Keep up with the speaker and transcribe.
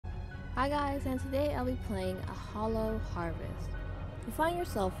Hi guys, and today I'll be playing a Hollow Harvest. You find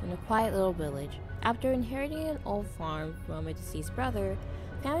yourself in a quiet little village. After inheriting an old farm from a deceased brother,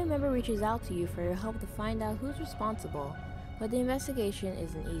 a family member reaches out to you for your help to find out who's responsible. But the investigation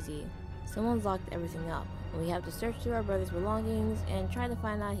isn't easy. Someone's locked everything up, and we have to search through our brother's belongings and try to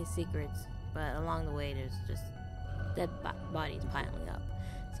find out his secrets. But along the way, there's just dead bodies piling up.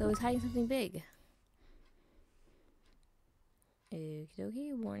 So he's hiding something big. Okie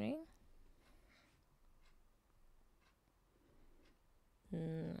dokie, warning.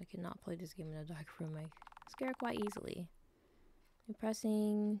 I cannot play this game in a dark room. I scare quite easily. I'm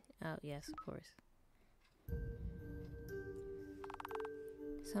pressing... Oh, yes, of course.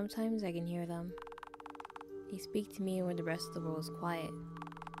 Sometimes I can hear them. They speak to me when the rest of the world is quiet.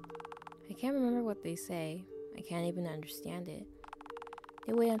 I can't remember what they say. I can't even understand it.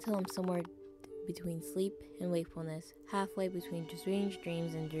 They wait until I'm somewhere between sleep and wakefulness, halfway between strange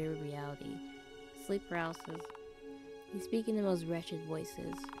dreams and dreary reality. Sleep paralysis. They speak in the most wretched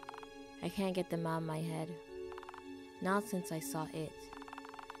voices. I can't get them out of my head. Not since I saw it.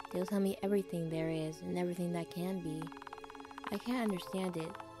 They'll tell me everything there is and everything that can be. I can't understand it,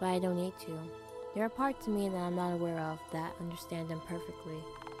 but I don't need to. There are parts of me that I'm not aware of that understand them perfectly.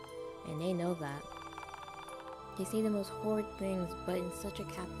 And they know that. They say the most horrid things, but in such a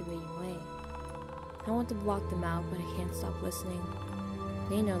captivating way. I want to block them out, but I can't stop listening.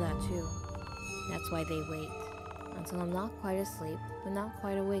 They know that too. That's why they wait. Until I'm not quite asleep, but not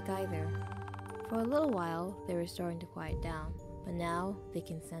quite awake either. For a little while, they were starting to quiet down, but now they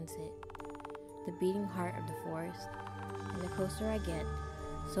can sense it. The beating heart of the forest. And the closer I get,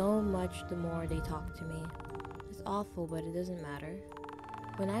 so much the more they talk to me. It's awful, but it doesn't matter.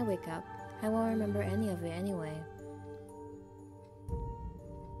 When I wake up, I won't remember any of it anyway.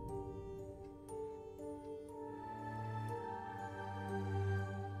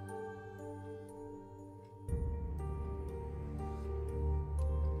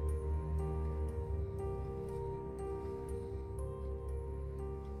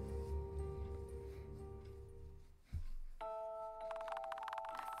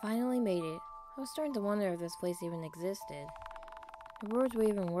 Finally made it. I was starting to wonder if this place even existed. The roads were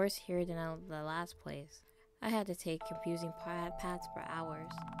even worse here than at the last place. I had to take confusing paths for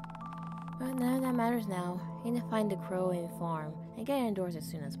hours. But none of that matters now. I need to find the crow and farm and get indoors as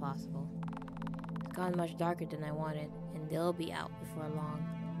soon as possible. It's gotten much darker than I wanted, and they'll be out before long.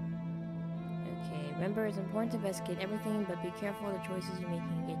 Okay, remember it's important to investigate everything, but be careful the choices you make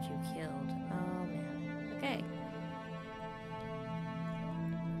can get you killed. Oh man. Okay.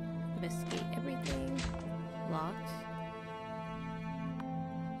 Investigate everything. Locked.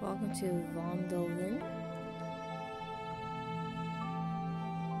 Welcome to Vondelvin.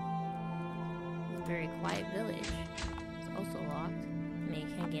 It's a very quiet village. It's also locked. I mean,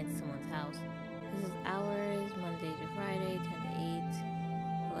 you can't get into someone's house. This is hours, Monday to Friday, 10 to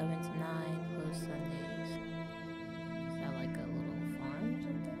 8, 11 to 9, closed Sundays. Is that like a little farm or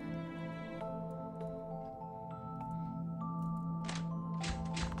something?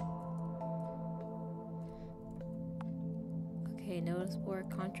 Notice board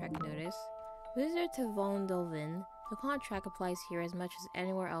contract notice. Visitor to Vondelvin. The contract applies here as much as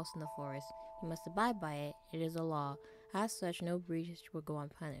anywhere else in the forest. You must abide by it. It is a law. As such, no breach will go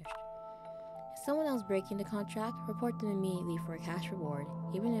unpunished. If someone else breaking the contract, report them immediately for a cash reward.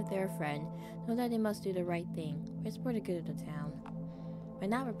 Even if they're a friend, know that they must do the right thing. It's for the good of the town. By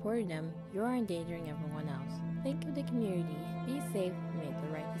not reporting them, you are endangering everyone else. Think of the community. Be safe and make the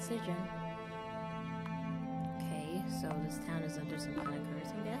right decision. So this town is under some kind of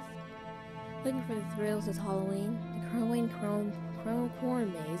curse, I guess. Looking for the thrills this Halloween? The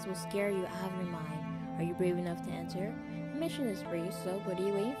corn maze will scare you out of your mind. Are you brave enough to enter? The mission is free, so what are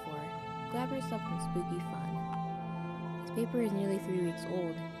you waiting for? Grab yourself some spooky fun. This paper is nearly 3 weeks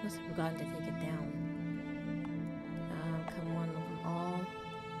old. Must have forgotten to take it down.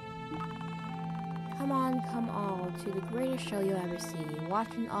 Come all to the greatest show you'll ever see.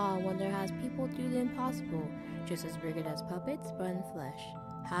 Watch in awe and wonder how people do the impossible. Just as rigid as puppets, but in flesh.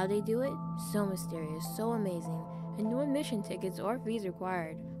 How they do it? So mysterious, so amazing, and no admission tickets or fees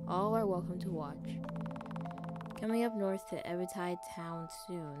required. All are welcome to watch. Coming up north to Evitide Town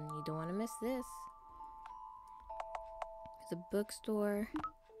soon. You don't want to miss this. There's a bookstore.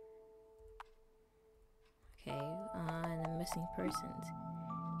 Okay, and a missing persons.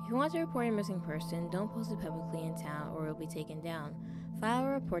 If you want to report a missing person, don't post it publicly in town or it will be taken down. File a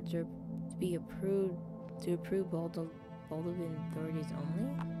report to be approved to approve Baldwin authorities only?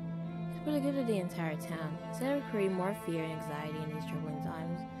 It's for the good of the entire town. Instead of creating more fear and anxiety in these troubling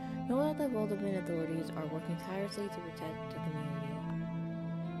times, know that the Baldwin authorities are working tirelessly to protect the community.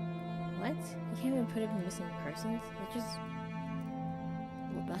 What? You can't even put it in missing persons?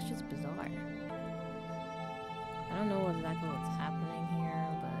 Well, that's just bizarre. I don't know exactly what's happening here,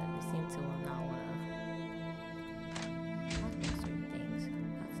 but they seem to not want to talk about certain things.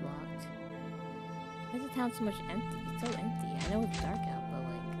 That's locked. Why is the town so much empty? It's so empty. I know it's dark out, but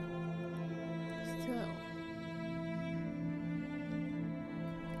like, still.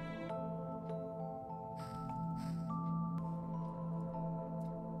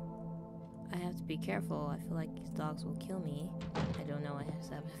 I have to be careful. I feel like these dogs will kill me. I don't know. I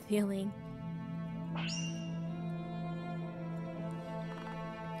just have a feeling.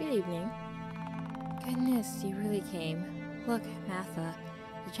 Good evening. Goodness, you really came. Look, Martha.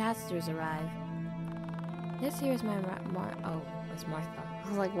 The Chasters arrive. This here's my oh, it's Martha. I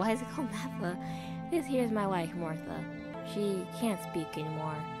was like, why is it called Martha? This here's my wife, Martha. She can't speak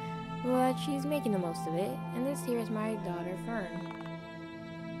anymore, but she's making the most of it. And this here's my daughter, Fern.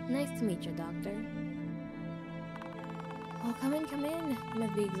 Nice to meet you, Doctor. Oh, come in, come in. You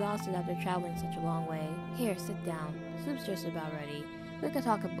must be exhausted after traveling such a long way. Here, sit down. Soup's just about ready. We can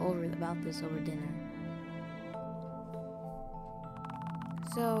talk about this over dinner.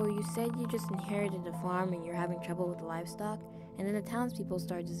 So, you said you just inherited a farm and you're having trouble with the livestock, and then the townspeople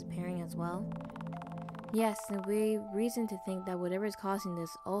start disappearing as well? Yes, and we reason to think that whatever is causing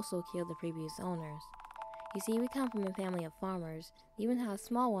this also killed the previous owners. You see, we come from a family of farmers. We even had a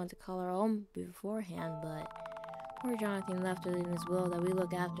small one to call our own beforehand, but poor Jonathan left it in his will that we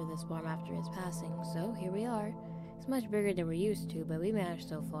look after this farm after his passing, so here we are. It's much bigger than we're used to, but we managed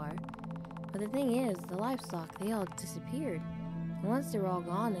so far. But the thing is, the livestock, they all disappeared. And once they were all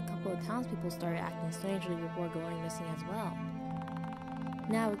gone, a couple of townspeople started acting strangely before going missing as well.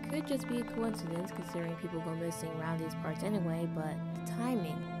 Now, it could just be a coincidence considering people go missing around these parts anyway, but the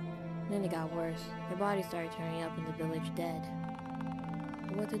timing. And then it got worse. Their bodies started turning up in the village dead.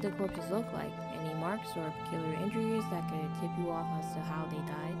 But what did the corpses look like? Any marks or peculiar injuries that could tip you off as to how they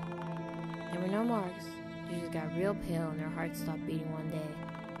died? There were no marks. They just got real pale and their hearts stopped beating one day.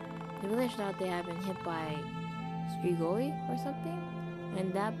 The village thought they had been hit by Strigoi or something,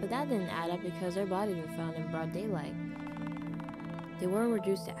 but that didn't add up because their bodies were found in broad daylight. They weren't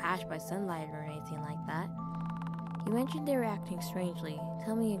reduced to ash by sunlight or anything like that. You mentioned they were acting strangely.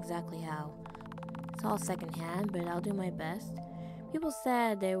 Tell me exactly how. It's all secondhand, but I'll do my best. People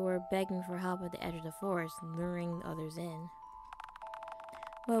said they were begging for help at the edge of the forest, luring others in.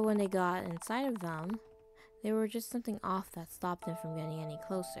 But when they got inside of them, there were just something off that stopped them from getting any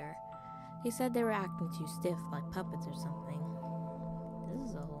closer. They said they were acting too stiff, like puppets or something. This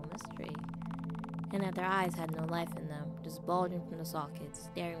is a whole mystery. And that their eyes had no life in them, just bulging from the sockets,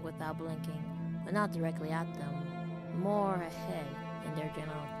 staring without blinking, but not directly at them, more ahead in their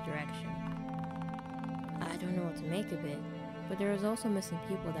general direction. I don't know what to make of it, but there was also missing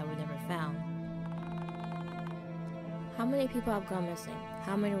people that were never found. How many people have gone missing?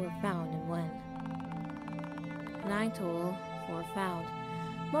 How many were found and when? 9 total, 4 found.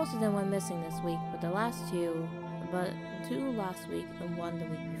 Most of them went missing this week, but 2 last week and 1 the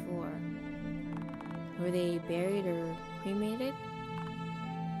week before. Were they buried or cremated?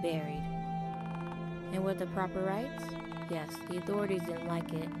 Buried. And with the proper rites? Yes, the authorities didn't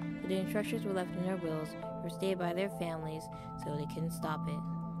like it, but the instructions were left in their wills or stayed by their families, so they couldn't stop it.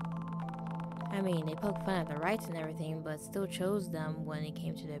 I mean, they poked fun at the rites and everything, but still chose them when it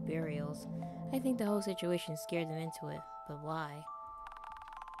came to their burials. I think the whole situation scared them into it, but why?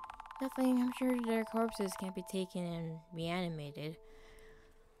 Nothing, I'm sure their corpses can't be taken and reanimated.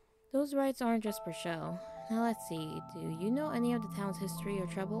 Those rites aren't just for show. Now let's see, do you know any of the town's history or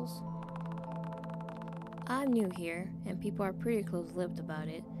troubles? I'm new here, and people are pretty close-lipped about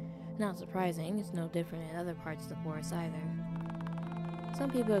it. Not surprising, it's no different in other parts of the forest either. Some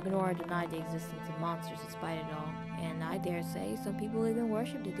people ignore or deny the existence of monsters despite it all, and I dare say some people even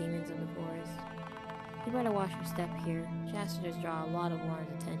worship the demons in the forest. You better watch your step here. Chasters draw a lot of one's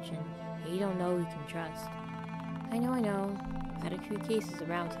attention, and you don't know who you can trust. I know. I've had a few cases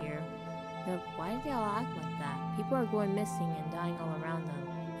around here. But why do they all act like that? People are going missing and dying all around them,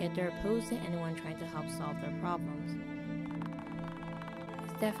 yet they're opposed to anyone trying to help solve their problems.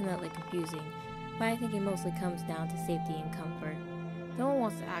 It's definitely confusing, but I think it mostly comes down to safety and comfort. No one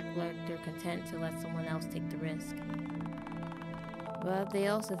wants to act like they're content to let someone else take the risk. But they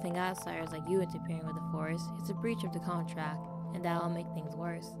also think outsiders like you interfering with the forest is a breach of the contract, and that'll make things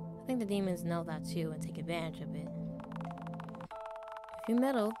worse. I think the demons know that too and take advantage of it. If you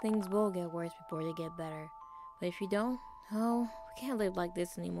meddle, things will get worse before they get better. But if you don't, oh, we can't live like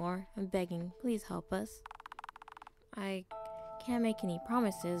this anymore. I'm begging, please help us. I can't make any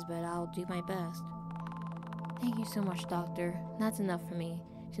promises, but I'll do my best. Thank you so much, Doctor. That's enough for me.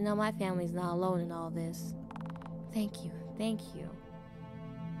 to know my family's not alone in all this. Thank you, thank you.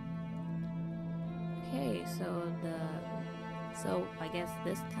 Okay, so I guess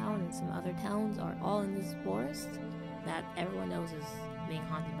this town and some other towns are all in this forest that everyone knows is being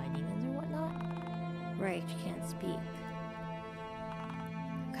haunted by demons or whatnot. Right, you can't speak.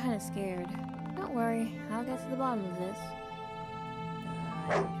 I'm kind of scared. Don't worry, I'll get to the bottom of this.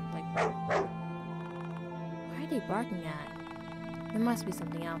 Why are they barking at? There must be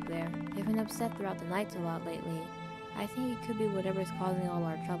something out there. They've been upset throughout the nights a lot lately. I think it could be whatever's causing all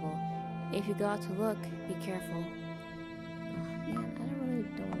our trouble. If you go out to look, be careful. Oh man,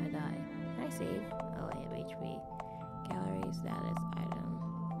 I don't want to die. Can I save? Oh, I have HP. Gallery, status, item.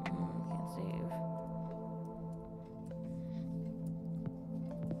 Can't save.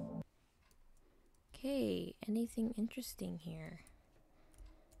 Okay, anything interesting here?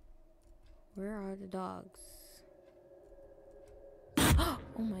 Where are the dogs?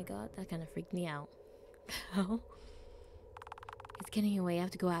 Oh my god, that kind of freaked me out. Oh. It's getting away, I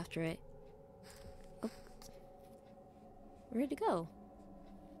have to go after it. Oh. Where'd it go?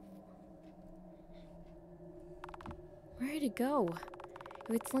 Where'd it go?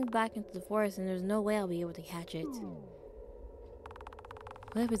 If it slunk back into the forest, then there's no way I'll be able to catch it.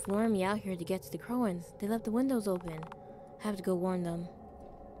 What if it's luring me out here to get to the Crowans? They left the windows open. I have to go warn them.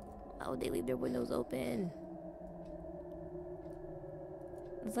 Oh, they leave their windows open.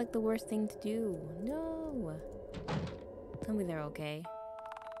 It's like the worst thing to do. No. Tell me they're okay.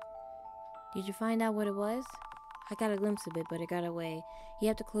 Did you find out what it was? I got a glimpse of it, but it got away. You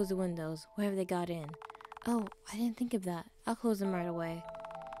have to close the windows. Where have they got in? Oh, I didn't think of that. I'll close them right away.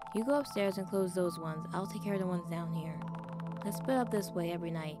 You go upstairs and close those ones. I'll take care of the ones down here. Let's split up this way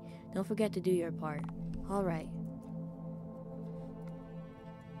every night. Don't forget to do your part. Alright.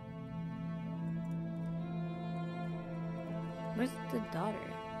 Where's the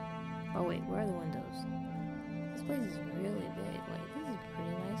daughter? Oh wait, where are the windows? This place is really big. Wait, this is a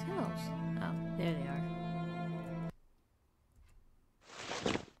pretty nice house. Oh, there they are.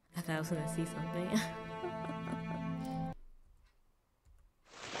 I thought I was gonna see something.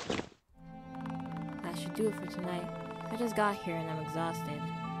 That should do it for tonight. I just got here and I'm exhausted.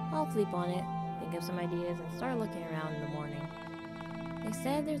 I'll sleep on it, think of some ideas, and start looking around in the morning. They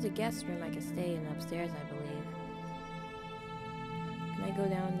said there's a guest room I could stay in upstairs, I believe. Can I go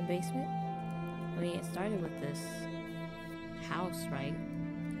down in the basement? I mean, it started with this house, right?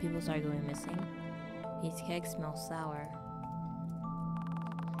 People started going missing. These kegs smell sour.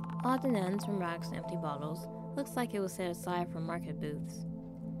 Odds and ends from racks and empty bottles. Looks like it was set aside for market booths.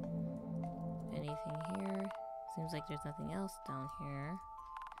 Anything here? Seems like there's nothing else down here.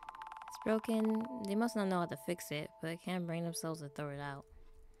 It's broken. They must not know how to fix it, but can't bring themselves to throw it out.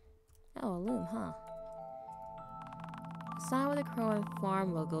 Oh, a loom, huh? A sign with a crow and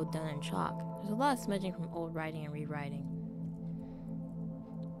farm logo done in chalk. There's a lot of smudging from old writing and rewriting.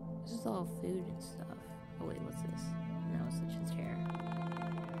 This is all food and stuff. Oh wait, what's this? No, it's just a chair.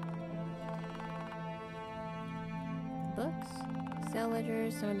 Books? Sale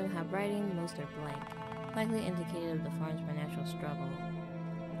ledgers, some of them have writing, most are blank. Likely indicated of the farm's financial struggle.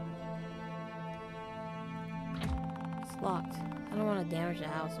 It's locked. I don't want to damage the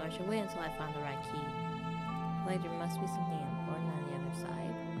house, so I should wait until I find the right key. I feel like there must be something important on the other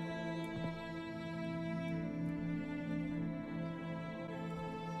side.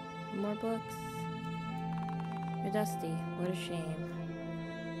 More books. You're dusty. What a shame.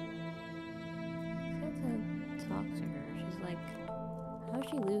 I had to talk to her. She's like, how did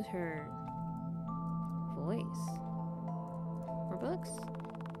she lose her voice? More books?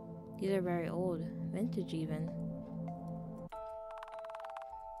 These are very old. Vintage even.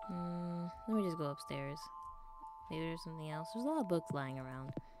 Let me just go upstairs. Maybe there's something else. There's a lot of books lying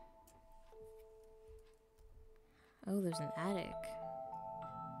around. Oh, there's an attic.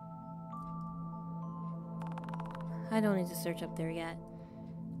 I don't need to search up there yet.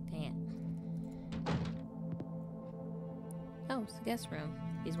 Dang it. Oh, it's the guest room.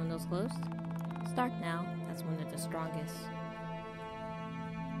 These windows closed? It's dark now. That's when they're the strongest.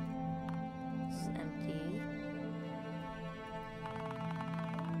 This is empty.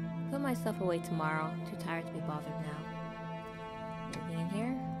 Put my stuff away tomorrow. Too tired to be bothered now. Anything in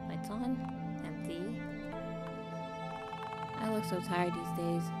here? Lights on? Empty. I look so tired these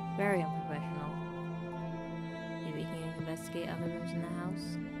days. Very unprofessional. Maybe we can investigate other rooms in the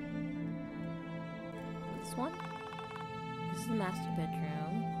house. This one? This is the master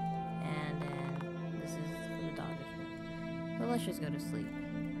bedroom. And then this is for the daughter's room. But let's just go to sleep.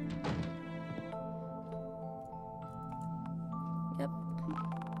 Yep.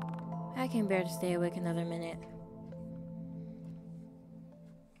 I can bear to stay awake another minute.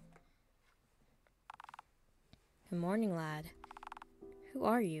 Good morning, lad. Who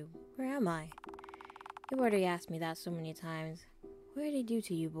are you? Where am I? You've already asked me that so many times. What did he do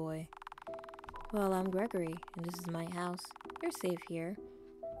to you, boy? Well, I'm Gregory, and this is my house. You're safe here.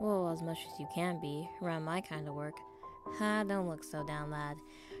 Well, as much as you can be, around my kind of work. Ha, don't look so down, lad.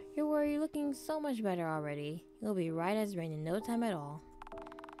 You're looking so much better already. You'll be right as rain in no time at all.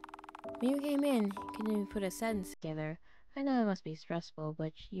 When you came in, you couldn't even put a sentence together. I know it must be stressful,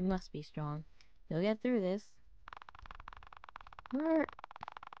 but you must be strong. You'll get through this. Where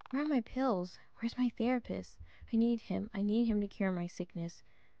are my pills? Where's my therapist? I need him. I need him to cure my sickness.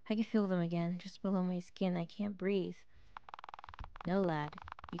 I can feel them again, just below my skin. I can't breathe. No, lad.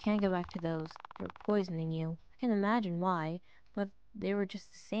 You can't go back to those. They're poisoning you. I can imagine why, but they were just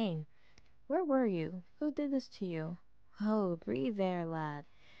the same. Where were you? Who did this to you? Oh, breathe there, lad.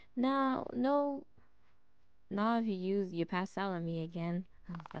 Now, no, not if you pass out on me again.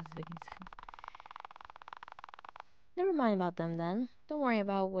 Oh, that's making sense. Never mind about them then. Don't worry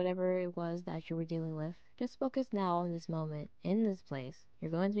about whatever it was that you were dealing with. Just focus now on this moment, in this place.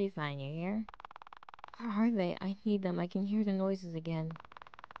 You're going to be fine, you hear? Where are they? I need them. I can hear the noises again.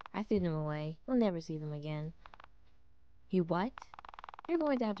 I threw them away. You'll never see them again. You what? You're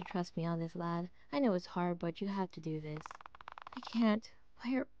going to have to trust me on this, lad. I know it's hard, but you have to do this. I can't.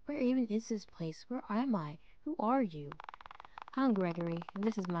 Where even is this place? Where am I? Who are you? I'm Gregory, and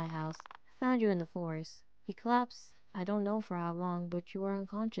this is my house. I found you in the forest. You collapsed, I don't know for how long, but you were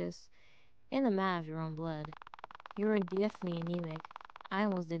unconscious, in a mat of your own blood. You were deathly anemic. I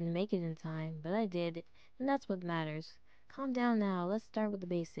almost didn't make it in time, but I did, and that's what matters. Calm down now, let's start with the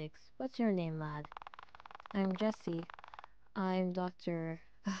basics. What's your name, lad? I'm Jesse. I'm Dr.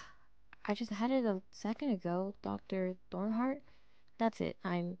 I just had it a second ago, Dr. Thornhart? That's it,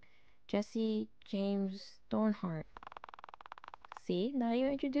 I'm Jesse James Thornhart. See, now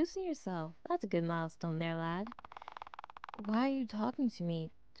you're introducing yourself. That's a good milestone there, lad. Why are you talking to me?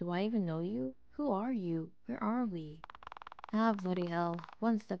 Do I even know you? Who are you? Where are we? Ah, bloody hell.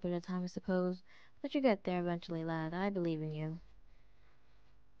 One step at a time, I suppose. But you get there eventually, lad. I believe in you.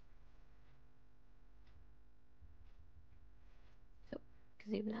 So,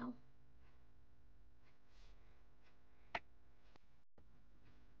 Kazoo now.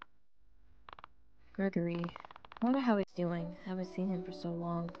 Gregory. I wonder how he's doing. I haven't seen him for so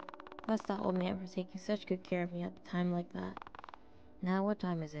long. Bless that old man for taking such good care of me at a time like that. Now, what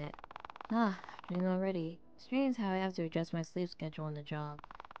time is it? Ah, afternoon already. Strange how I have to adjust my sleep schedule on the job.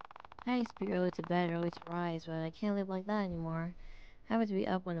 I used to be early to bed, early to rise, but I can't live like that anymore. I have to be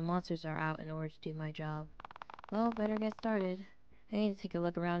up when the monsters are out in order to do my job. Well, better get started. I need to take a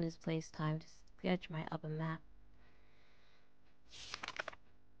look around this place time to sketch my up and map.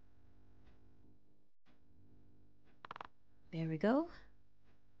 There we go.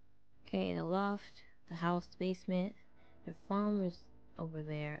 Okay, the loft, the house basement, the farm is over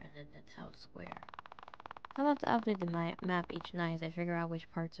there, and then the town square. I'll have to update the map each night as I figure out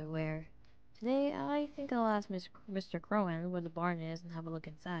which parts are where. Today, I think I'll ask Mr. Crowan where the barn is and have a look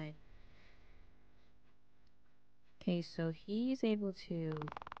inside. Okay, so he's able to...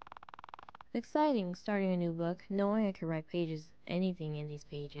 It's exciting starting a new book, knowing I could write anything in these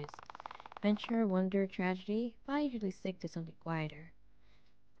pages. Adventure, wonder, tragedy, but I usually stick to something quieter.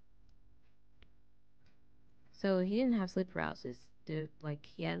 So he didn't have sleep paralysis.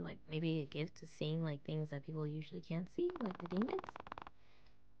 He had maybe a gift to seeing things that people usually can't see, like the demons.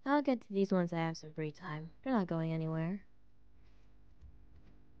 I'll get to these once I have some free time. They're not going anywhere.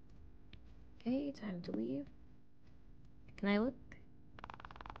 Okay, time to leave. Can I look?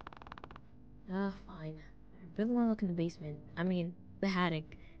 Ah, fine. I really want to look in the basement. I mean, the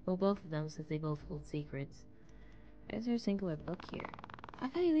attic. Well, both of them, since they both hold secrets. Why is there a singular book here? How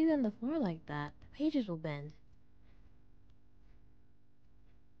can you leave it on the floor like that? The pages will bend.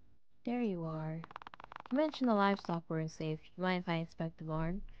 There you are. You mentioned the livestock weren't safe. Do you mind if I inspect the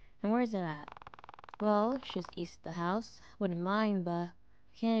barn? And where's it at? Well, it's just east of the house. Wouldn't mind, but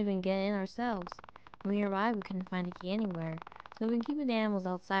we can't even get in ourselves. When we arrived, we couldn't find a key anywhere, so we've been keeping the animals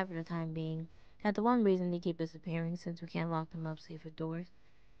outside for the time being. That's the one reason they keep disappearing, since we can't lock them up safe with doors.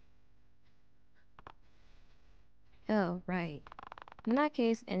 Oh, right. In that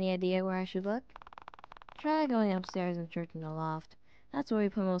case, any idea where I should look? Try going upstairs and searching the loft. That's where we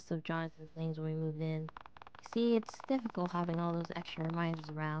put most of Jonathan's things when we moved in. You see, it's difficult having all those extra reminders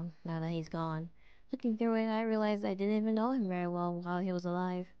around, now that he's gone. Looking through it, I realized I didn't even know him very well while he was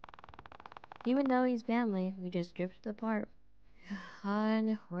alive. Even though he's family, we just drifted apart.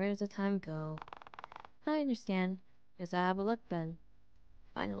 And where does the time go? I understand. Guess I have a look then.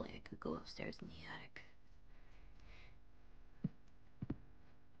 Finally, I could go upstairs in the attic.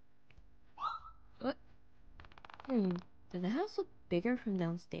 What? Did the house look bigger from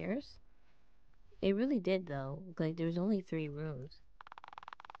downstairs? It really did, though. Like, there's only 3 rooms.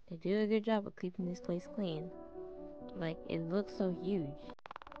 They do a good job of keeping this place clean. Like, it looks so huge.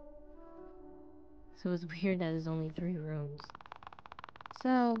 So it's weird that there's only 3 rooms.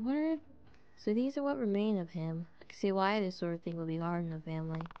 So, So these are what remain of him. I can see why this sort of thing would be hard in a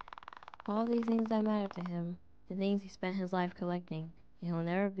family. All these things that matter to him. The things he spent his life collecting. And he'll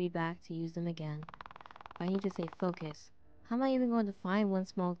never be back to use them again. I need to stay focused. How am I even going to find one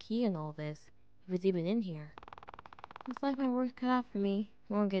small key in all this? If it's even in here? Looks like my work's cut out for me.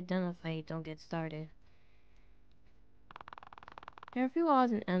 It won't get done if I don't get started. There are a few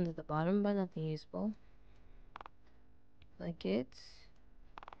odds and ends at the bottom, but nothing useful. Like it's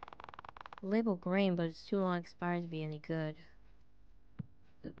labeled grain, but it's too long expired to be any good.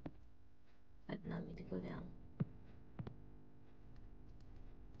 I did not mean to go down.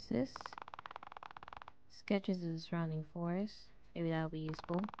 What's this? Sketches of the surrounding forest. Maybe that'll be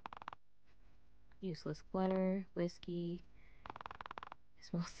useful. Useless clutter, whiskey. It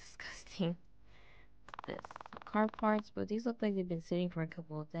smells disgusting. This. Car parts, but these look like they've been sitting for a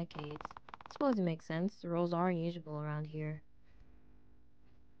couple of decades. I suppose it makes sense. The rolls are usable around here.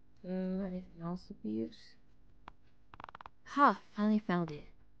 Anything else of use? Ha! Finally found it.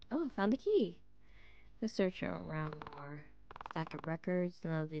 Oh, found the key. Let's search around more. Stack of records.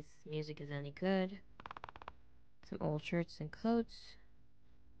 None of this music is any good. Some old shirts and coats.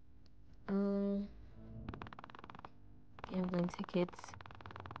 Gambling tickets.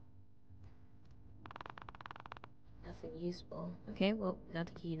 Nothing useful. Okay, well, we got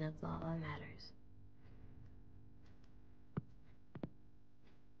the key, and that's all that matters.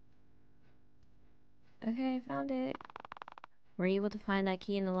 Okay, I found it. Were you able to find that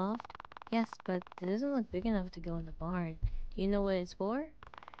key in the loft? Yes, but it doesn't look big enough to go in the barn. Do you know what it's for?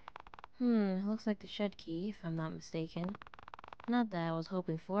 It looks like the shed key, if I'm not mistaken. Not that I was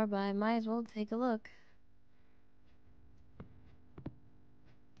hoping for, but I might as well take a look.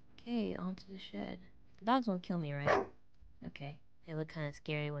 Okay, onto the shed. The dogs won't kill me, right? Okay. They look kind of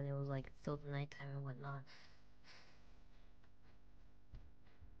scary when it was like still the nighttime and whatnot.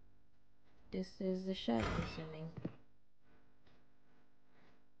 This is the shed, I'm assuming.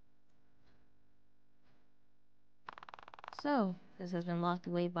 So, this has been locked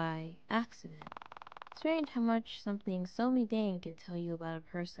away by accident. Strange how much something so mundane can tell you about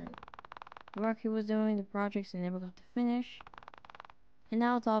a person. The work he was doing, the projects he never got to finish, and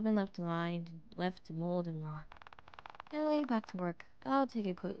now it's all been left behind, left to mold and rot. Anyway, back to work. I'll take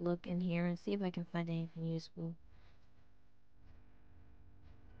a quick look in here and see if I can find anything useful.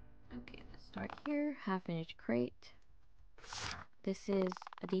 Okay, let's start here. Half-inch crate. This is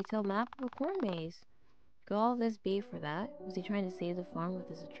a detailed map of a corn maze. Could all this be for that? Was he trying to save the farm with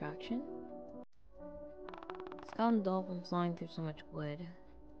this attraction? Skeleton doll from flying through so much wood.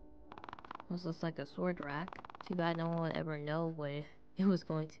 This looks like a sword rack. Too bad no one would ever know what it was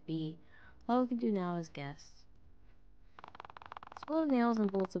going to be. All we can do now is guess. It's full of nails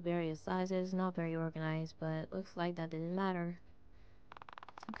and bolts of various sizes, not very organized, but looks like that didn't matter.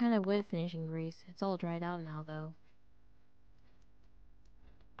 Some kind of wood finishing grease. It's all dried out now, though.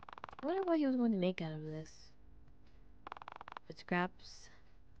 I wonder what he was going to make out of this. With scraps.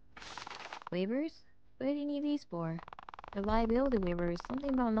 Waivers? What did he need these for? The liability waivers,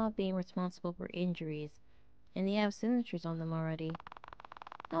 something about not being responsible for injuries. And they have signatures on them already.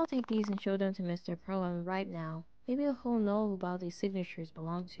 I'll take these and show them to Mr. Perlman right now. Maybe he'll know who about these signatures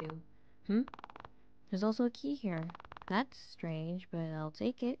belong to. There's also a key here. That's strange, but I'll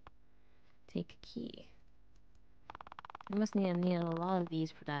take it. Take a key. I must need a lot of these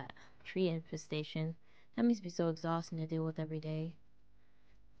for that tree infestation. That must be so exhausting to deal with every day.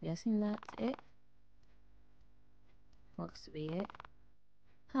 Guessing that's it? Looks to be it.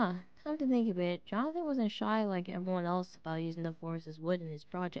 Huh, come to think of it, Jonathan wasn't shy like everyone else about using the forest as wood in his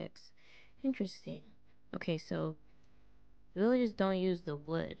projects. Interesting. Okay, so villagers don't use the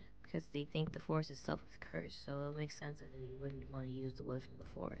wood because they think the forest itself is cursed, so it makes sense that he wouldn't want to use the wood from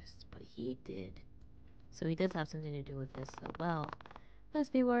the forest. But he did. So he does have something to do with this as well.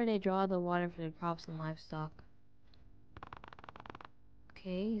 Must be where they draw the water for the crops and livestock.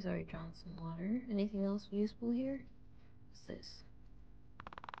 Okay, he's already drawn some water. Anything else useful here? What's this?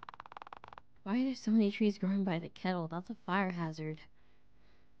 Why are there so many trees growing by the kettle? That's a fire hazard.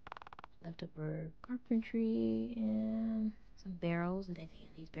 Leftover carpentry and some barrels. And anything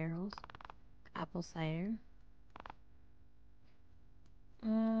in these barrels? Apple cider.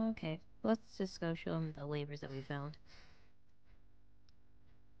 Okay, let's just go show him the waivers that we found.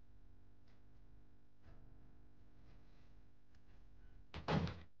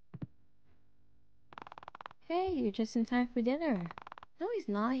 Hey, you're just in time for dinner. No, he's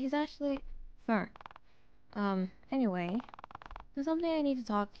not. He's actually... Fern. Anyway, there's something I need to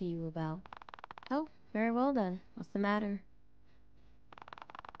talk to you about. Oh, very well then. What's the matter?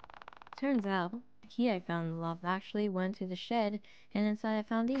 Turns out, the key I found in the loft actually went to the shed, and inside I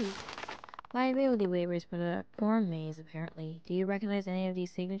found these. Liability waivers for the form maze, apparently. Do you recognize any of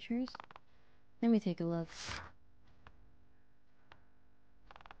these signatures? Let me take a look.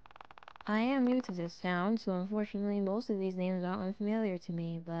 I am new to this town, so unfortunately most of these names are unfamiliar to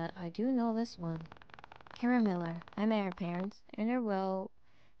me, but I do know this one. Kara Miller. I met her parents, and they're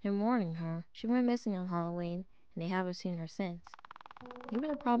mourning her. She went missing on Halloween, and they haven't seen her since. Given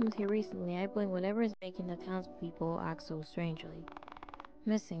the problems here recently, I blame whatever is making the townspeople act so strangely.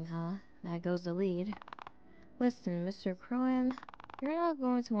 Missing, huh? That goes the lead. Listen, Mr. Crowan, you're not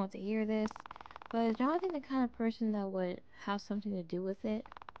going to want to hear this, but is Jonathan the kind of person that would have something to do with it?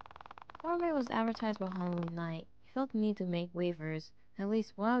 Farming was advertised for Halloween night. He felt the need to make waivers. At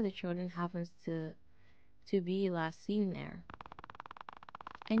least one of the children happens to be last seen there.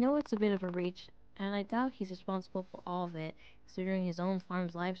 I know it's a bit of a reach, and I doubt he's responsible for all of it, considering his own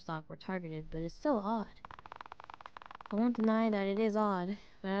farm's livestock were targeted, but it's still odd. I won't deny that it is odd,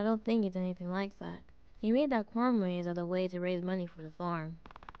 but I don't think it's anything like that. He made that corn maze as a way to raise money for the farm.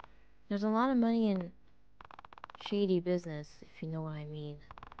 There's a lot of money in shady business, if you know what I mean.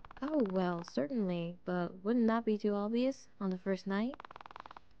 Oh, well, certainly, but wouldn't that be too obvious on the first night?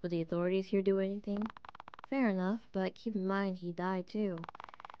 Would the authorities here do anything? Fair enough, but keep in mind he died too.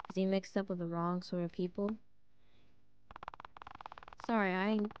 Is he mixed up with the wrong sort of people? Sorry,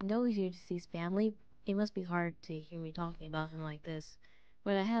 I know he's your deceased family. It must be hard to hear me talking about him like this,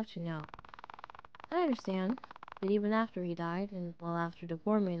 but I have to know. I understand, but even after he died, and well after the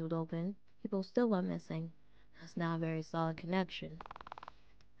corn maze would open, people still went missing. That's not a very solid connection.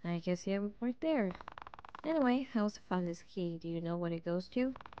 I guess you have a point there. Anyway, I also found this key. Do you know what it goes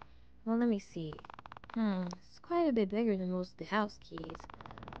to? Well, let me see. It's quite a bit bigger than most of the house keys.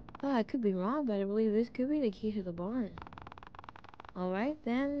 Oh, I could be wrong, but I believe this could be the key to the barn. Alright,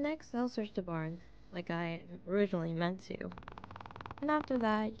 then next I'll search the barn, like I originally meant to. And after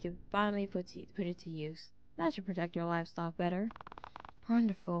that, you can finally put it to use. That should protect your livestock better.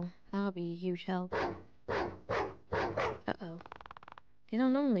 Wonderful. That'll be a huge help. Uh-oh. They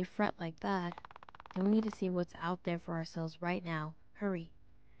don't normally fret like that. And we need to see what's out there for ourselves right now. Hurry.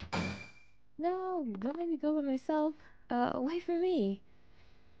 No, don't make me go by myself. Wait for me.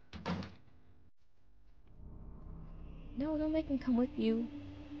 No, don't make me come with you.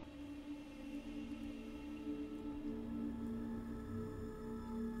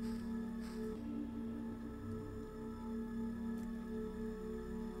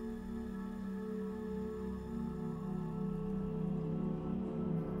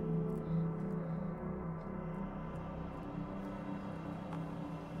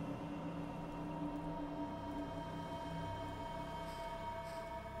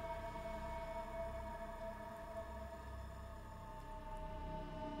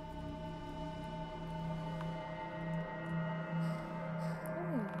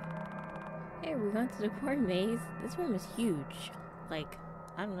 Hey, we went to the corn maze. This room is huge. Like,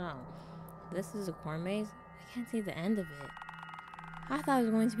 I don't know. This is a corn maze? I can't see the end of it. I thought it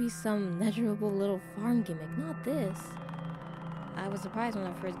was going to be some measurable little farm gimmick, not this. I was surprised when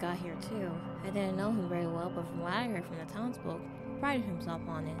I first got here too. I didn't know him very well, but from what I heard from the townsfolk, he prided himself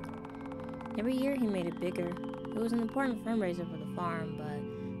on it. Every year he made it bigger. It was an important fundraiser for the farm,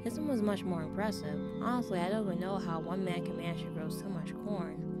 but this one was much more impressive. Honestly, I don't even know how one man can manage to grow so much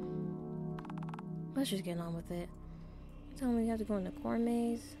corn. Let's just get on with it. You told me you have to go in the corn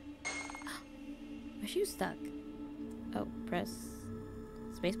maze. My shoe's stuck. Oh, press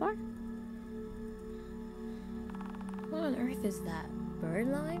spacebar? What on earth is that? Bird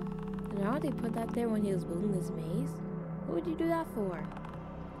lime? And how did they put that there when he was building this maze? What would you do that for?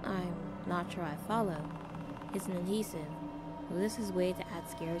 I'm not sure I follow. It's an adhesive. Was this his way to add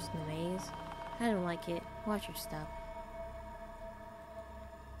scares to the maze? I don't like it. Watch your step.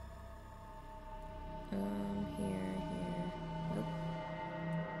 Here. Nope.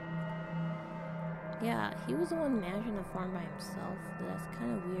 Yeah, he was the one managing the farm by himself, but that's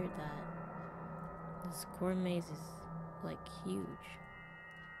kind of weird that this corn maze is, like, huge.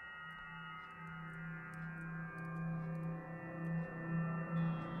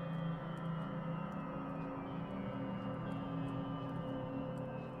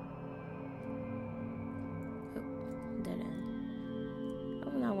 Oh, dead end. I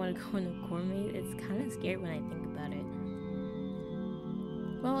would not want to go in a corn maze. It's kind of scary when I think about it.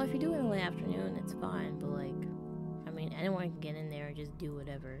 Well, if you do it in the late afternoon, it's fine, but like, I mean, anyone can get in there and just do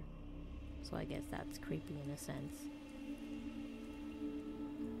whatever. so I guess that's creepy in a sense.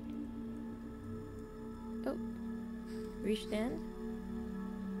 Oh, reached the end?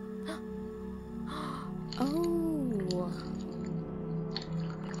 Oh! What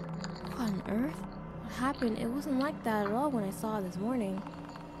on earth? What happened? It wasn't like that at all when I saw it this morning.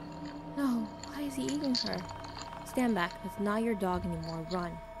 No, why is he eating her? Stand back, that's not your dog anymore,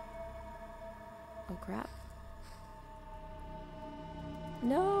 run. Oh crap.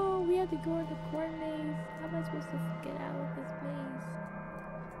 No, we have to go in the corn maze. How am I supposed to get out of this maze?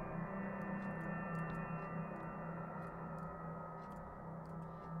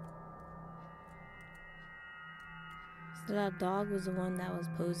 So that dog was the one that was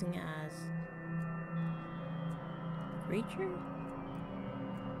posing as a creature?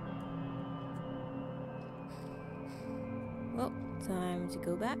 Well, time to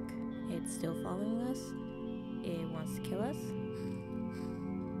go back. It's still following us. It wants to kill us.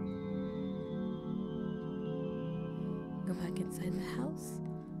 Go back inside the house.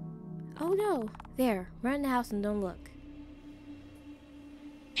 Oh no! There, run in the house and don't look.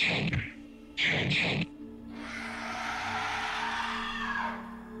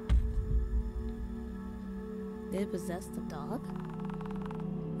 Did it possess the dog?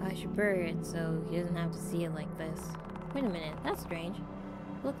 I should bury it so he doesn't have to see it like this. Wait a minute, that's strange.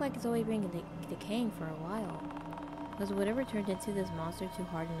 It looked like it's always been decaying for a while. Was whatever turned into this monster too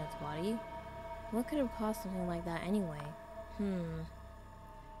hard on its body? What could have caused something like that anyway?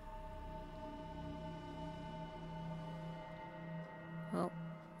 Well,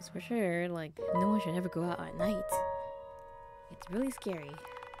 it's for sure, like, no one should ever go out at night. It's really scary.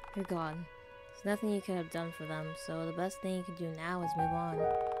 They're gone. There's nothing you could have done for them, so the best thing you can do now is move on.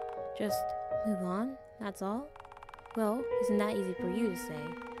 Just move on? That's all? Well, isn't that easy for you to say?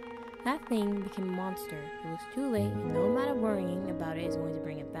 That thing became a monster. It was too late, and no amount of worrying about it is going to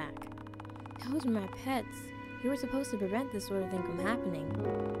bring it back. Those were my pets. You were supposed to prevent this sort of thing from happening.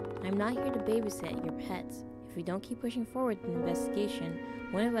 I'm not here to babysit your pets. If we don't keep pushing forward with the investigation,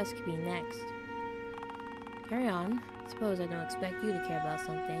 one of us could be next. Carry on. Suppose I don't expect you to care about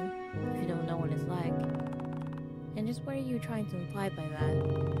something, if you don't know what it's like. And just what are you trying to imply by that?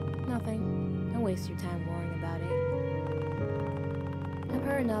 Nothing. Don't waste your time worrying about it. I've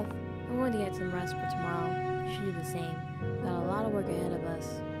heard enough. I'm going to get some rest for tomorrow. You should do the same. We've got a lot of work ahead of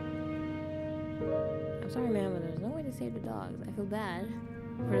us. I'm sorry, man, but there's no way to save the dogs. I feel bad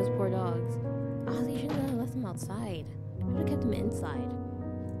for those poor dogs. Honestly, you shouldn't have left them outside. You should have kept them inside.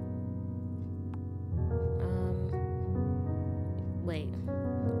 Wait.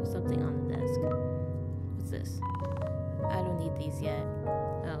 There's something on the desk. What's this? I don't need these yet.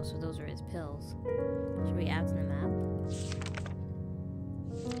 Oh, so those are his pills. Should we add to the map?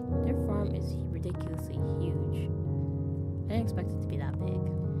 Their farm is ridiculously huge. I didn't expect it to be that big.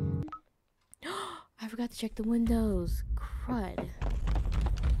 I forgot to check the windows. Crud.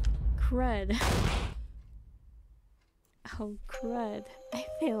 Crud. Oh, crud. I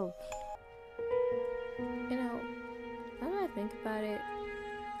failed. You know, now that I think about it,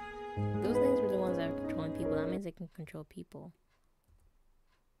 those things were the ones that were controlling people. That means they can control people.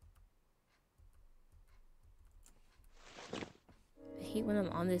 I hate when I'm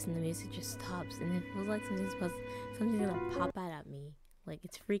on this and the music just stops and it feels like something's gonna pop out at me. Like,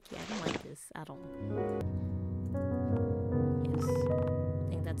 it's freaky. I don't like this at all. Yes. I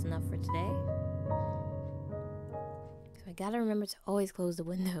think that's enough for today. So I gotta remember to always close the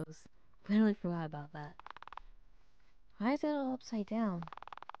windows. I totally forgot about that. Why is it all upside down?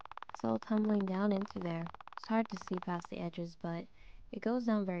 It's all tumbling down into there. It's hard to see past the edges, but it goes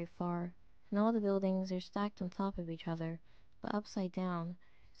down very far. And all the buildings are stacked on top of each other, but upside down.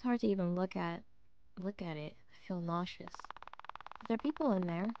 It's hard to even look at it. I feel nauseous. But there are people in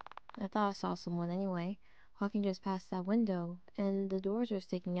there. I thought I saw someone anyway, walking just past that window, and the doors are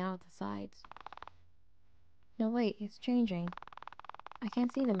sticking out at the sides. No, wait, it's changing. I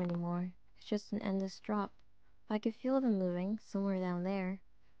can't see them anymore. It's just an endless drop. But I could feel them moving, somewhere down there.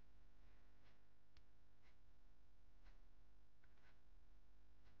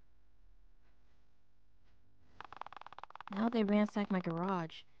 Now they ransacked my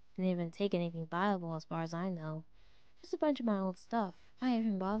garage. Didn't even take anything valuable as far as I know. Just a bunch of my old stuff. I didn't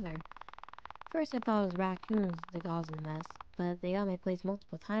even bother. First I thought it was raccoons that caused the mess, but they got my place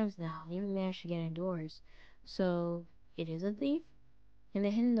multiple times now and even managed to get indoors. So, it is a thief? And they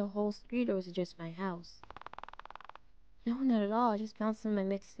hidden the whole street, or was it just my house? No, not at all. I just found some of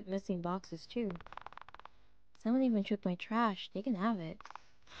my missing boxes too. Someone even took my trash. They can have it.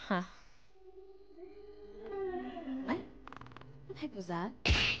 Huh. What? What the heck was that?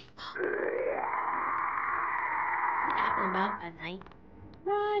 What happened about at night?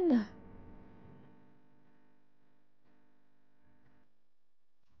 Run!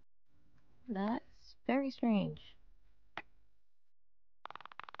 Very strange.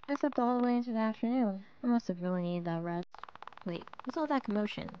 I slept all the way into the afternoon. I must have really needed that rest. Wait, what's all that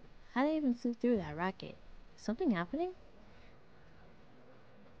commotion? How did I even sleep through that racket? Is something happening?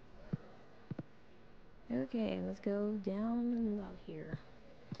 Okay, let's go down about here.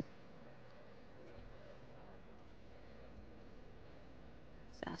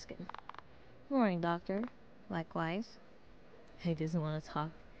 Let's ask him. Morning, doctor. Likewise. He doesn't want to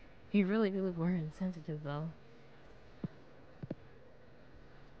talk. He really were insensitive, though.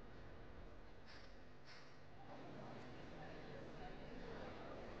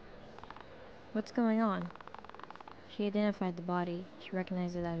 What's going on? She identified the body. She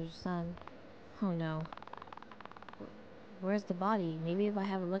recognized it as her son. Oh no. Where's the body? Maybe if I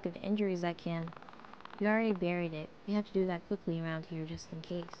have a look at the injuries I can. You already buried it. We have to do that quickly around here just in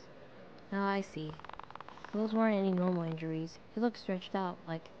case. Oh, I see. Those weren't any normal injuries. He looked stretched out,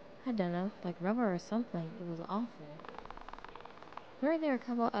 like, I don't know, like rubber or something. It was awful. Weren't there a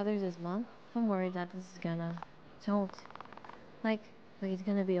couple others this month? I'm worried that this is gonna... Don't. Like it's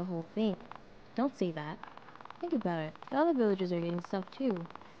gonna be a whole thing. Don't say that. Think about it. The other villages are getting stuff too.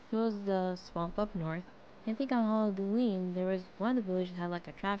 There was the swamp up north. I think on Halloween, there was one of the villages had like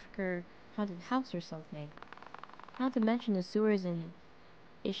a trafficker haunted house or something. Not to mention the sewers in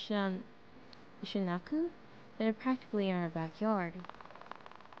Ishinaku that are practically in our backyard.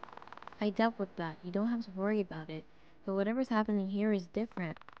 I dealt with that. You don't have to worry about it. But whatever's happening here is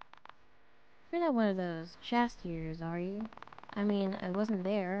different. You're not one of those Shastiers, are you? I mean, I wasn't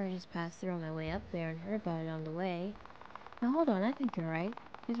there. I just passed through on my way up there and heard about it on the way. Now hold on, I think you're right.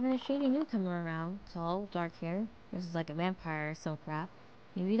 There's been a shady newcomer around. Tall, dark hair. This is like a vampire or some crap.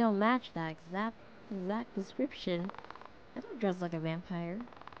 If you don't match that exact description, I don't dress like a vampire.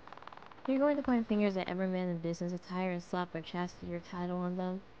 You're going to point fingers at every man in business attire and slap a chastity title on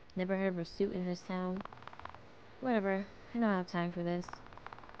them. Never heard of a suit in this town. Whatever, I don't have time for this.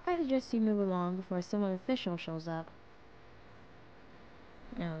 I suggest you move along before someone official shows up.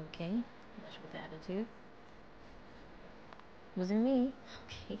 Okay, much with attitude. Wasn't me.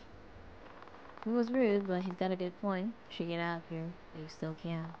 Okay. It was rude, but he's got a good point. Should get out of here, but you still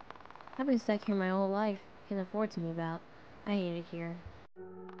can. I've been stuck here my whole life. Can't afford to move out. I hate it here.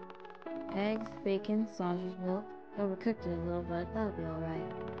 Eggs, bacon, sausage, milk. Overcooked it a little, but that'll be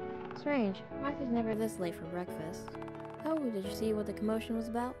alright. Strange. Martha's never this late for breakfast. Oh, did you see what the commotion was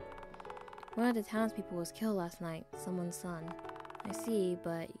about? One of the townspeople was killed last night. Someone's son. I see,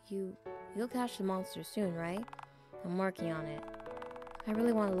 but you'll catch the monster soon, right? I'm working on it. I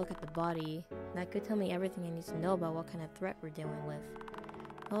really want to look at the body. That could tell me everything I need to know about what kind of threat we're dealing with.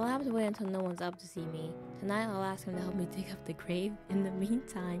 Well, I'll have to wait until no one's up to see me. Tonight I'll ask him to help me dig up the grave. In the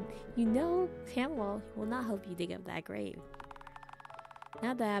meantime, you know, Samuel will not help you dig up that grave.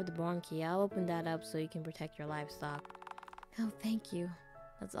 Now that I have the barn key, I'll open that up so you can protect your livestock. Oh, thank you.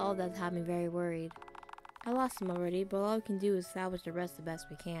 That's all that's had me very worried. I lost him already, but all we can do is salvage the rest the best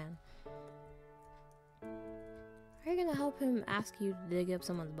we can. Are you gonna help him ask you to dig up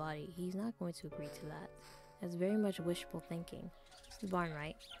someone's body? He's not going to agree to that. That's very much wishful thinking. It's the barn,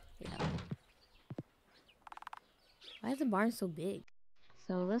 right? Yeah. Why is the barn so big?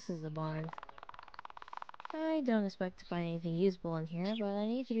 So this is the barn. I don't expect to find anything usable in here, but I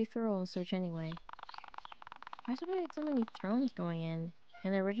need to be thorough and search anyway. Why do I have so many thrones going in?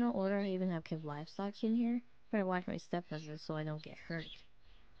 In the original order, I even have kept livestock in here. Better watch my step buzzers so I don't get hurt.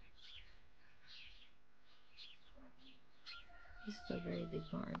 This is a very big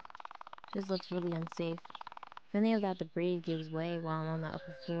barn. This looks really unsafe. If any of that debris gives way while I'm on the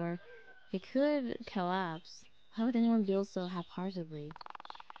upper floor, it could collapse. How would anyone build so haphazardly?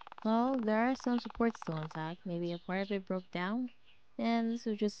 Well, there are some supports still intact. Maybe a part of it broke down? And this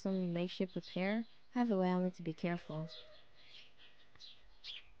was just some makeshift repair? Either way, I'll need to be careful.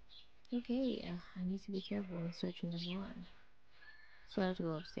 Okay, I need to be careful when searching the barn. So I have to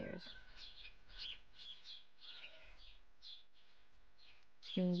go upstairs.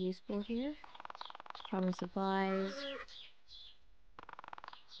 Anything useful here? Common supplies,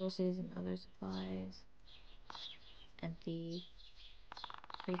 groceries and other supplies. Empty.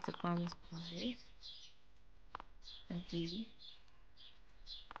 Crates of farm supplies. Empty.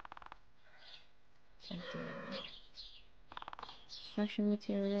 Empty. Construction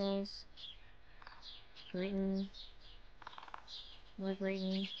materials. Grating. Wood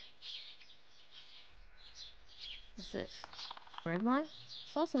grating. What's this? Birdlime?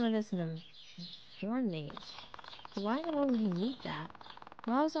 Saw some of this in the horn maze. But why the hell would he need that?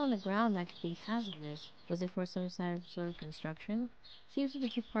 While I was on the ground, that could be hazardous. Was it for some sort of construction? Seems to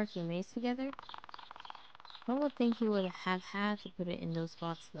keep parts of the maze together. One would think he would have had to put it in those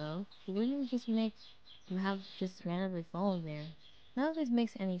spots, though. He wouldn't just make You have just randomly fallen there. None of this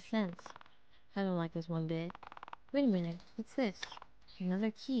makes any sense. I don't like this one bit. Wait a minute, what's this?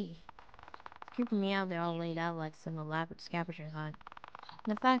 Another key. It's creeping me out. They're all laid out like some elaborate scavenger hunt.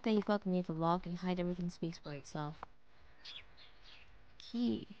 And the fact that you felt the need to lock and hide everything speaks for itself.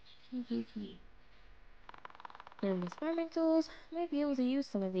 Key. Key. With experimental tools, I might be able to use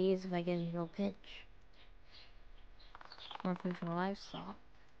some of these if I get in a real pinch. More food for the livestock.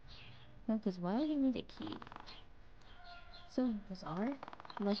 No, because why would you need a key? So bizarre.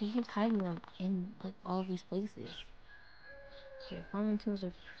 Like you keep hiding them in like all these places. Your farming tools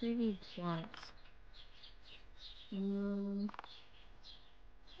are pretty blunt.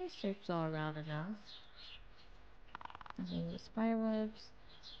 I searched all around enough. Nothing with spider webs.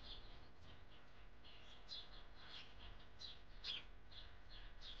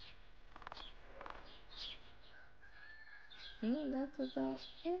 I think that's about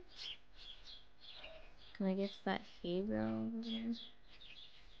it. Can I get that hay bale over there?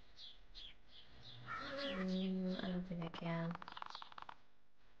 I don't think I can.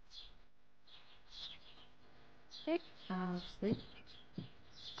 Pick sleep.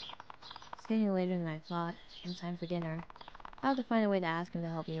 It's getting later than I thought. In time for dinner. I'll have to find a way to ask him to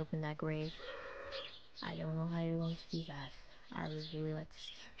help me open that grave. I don't know how you're going to do that. I would really like to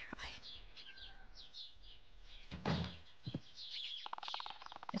see him try.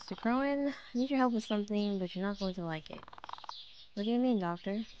 Mr. Crowan, I need your help with something, but you're not going to like it. What do you mean,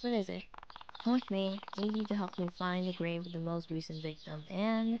 Doctor? What is it? Come with me. I need you to help me find the grave of the most recent victim,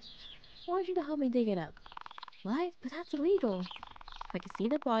 and I want you to help me dig it up. What? But that's illegal. If I can see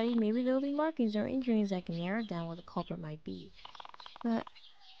the body, maybe there will be markings or injuries that can narrow down what the culprit might be. But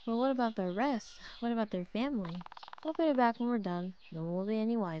what about the rest? What about their family? We'll put it back when we're done. No one will be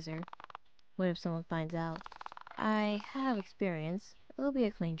any wiser. What if someone finds out? I have experience. It'll be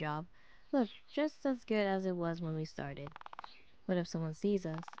a clean job. Look, just as good as it was when we started. What if someone sees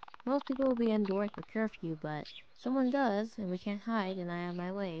us? Most people will be indoors for curfew, but someone does, and we can't hide, and I have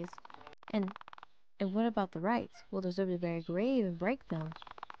my ways. And what about the rights? We'll deserve to bury a grave and break them.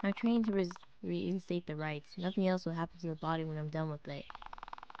 I'm trained to reinstate the rights. Nothing else will happen to the body when I'm done with it.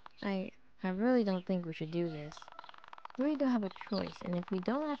 I really don't think we should do this. We really don't have a choice, and if we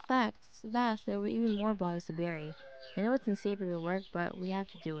don't have facts, there will be even more bodies to bury. I know it's unsafe to work, but we have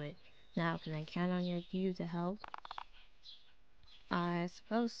to do it. Now, can I count on you to help? I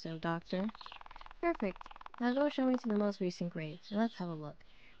suppose so, Doctor. Perfect. Now go show me to the most recent grave, and let's have a look.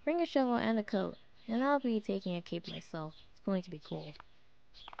 Bring a shovel and a coat, and I'll be taking a cape myself. It's going to be cold.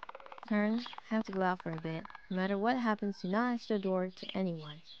 Kern, I have to go out for a bit. No matter what happens, do not answer the door to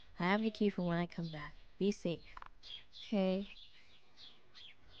anyone. I have the key for when I come back. Be safe. Okay.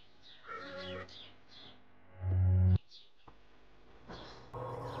 I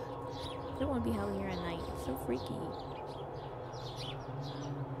don't want to be howling here at night. It's so freaky.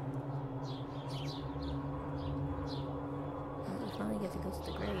 Well, we finally get to go to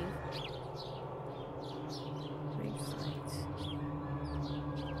the grave. Grave site.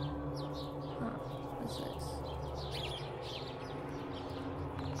 Huh. What's this?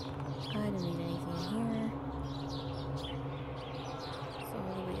 I didn't need anything in here. So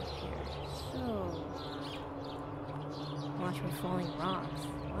all the way up here. So... watch for falling rocks.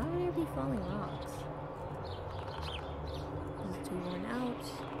 Why would there be falling rocks? This is too worn out.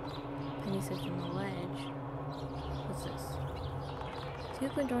 Penny sits on the ledge. What's this? Two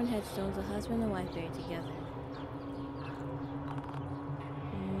conjoined headstones, a husband and wife buried together.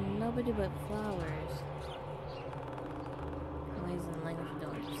 Nobody but flowers. Why is it in language I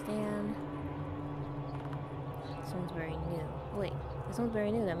don't understand? This one's very new. Wait, this one's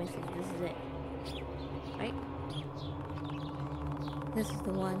very new. That means this is it. Right? This is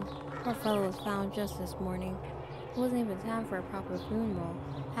the one. Poor fellow was found just this morning. It wasn't even time for a proper funeral.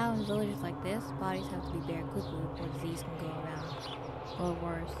 How in villages like this, bodies have to be buried quickly before disease can go around. Or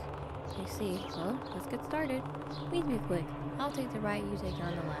worse. I see. Well, let's get started. Please be quick. I'll take the right, you take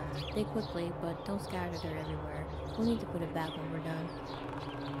on the left. Dig quickly, but don't scatter dirt everywhere. We'll need to put it back when we're done.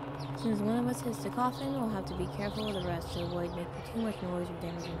 As soon as one of us hits the coffin, we'll have to be careful with the rest to avoid making too much noise or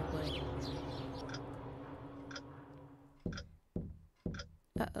damaging the wood.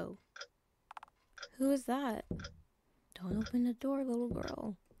 Uh-oh. Who is that? Don't open the door, little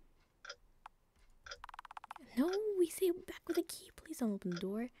girl. No, we say back with a key. Please don't open the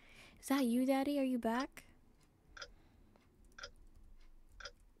door. Is that you, Daddy? Are you back?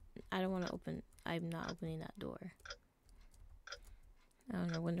 I don't want to open... I'm not opening that door. I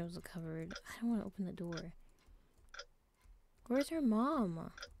don't know, windows are covered. I don't want to open the door. Where's her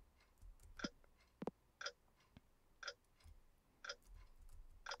mom?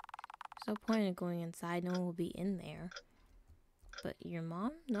 no point in going inside. No one will be in there. But your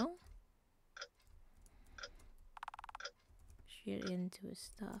mom? No? She get into his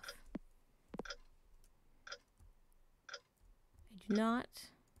stuff. I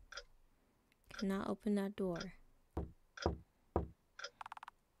cannot open that door.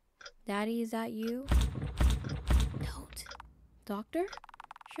 Daddy, is that you? Don't. Doctor?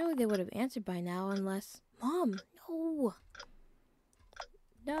 Surely they would have answered by now unless... Mom! No!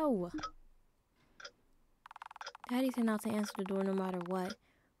 No! Daddy said not to answer the door no matter what.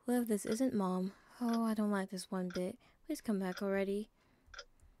 What if this isn't Mom? Oh, I don't like this one bit. Please come back already.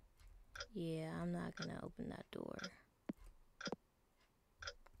 Yeah, I'm not gonna open that door.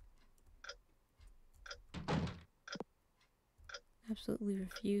 Absolutely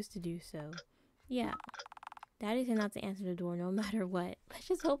refuse to do so. Yeah. Daddy said not to answer the door no matter what. Let's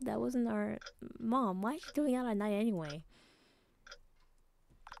just hope that wasn't our mom. Why is she doing out at night anyway?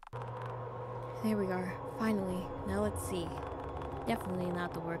 There we are. Finally. Now let's see. Definitely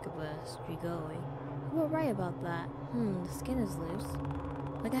not the work of a Strigoi. You were right about that. The skin is loose.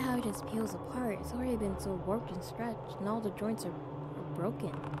 Look at how it just peels apart. It's already been so warped and stretched, and all the joints are broken.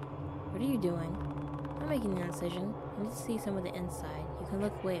 What are you doing? I'm making an incision. I need to see some of the inside. You can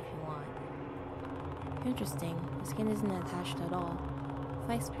look away if you want. Interesting. The skin isn't attached at all. If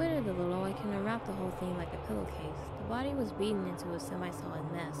I split it a little, I can unwrap the whole thing like a pillowcase. The body was beaten into a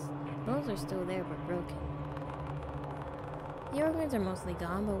semi-solid mess. The bones are still there but broken. The organs are mostly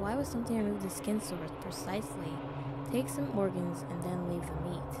gone, but why would something remove the skin so precisely? Take some organs and then leave the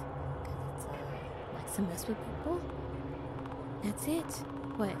meat. Because it's likes to mess with people? That's it.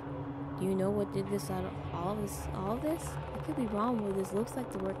 What? Do you know what did this out of all of this? I could be wrong, but this looks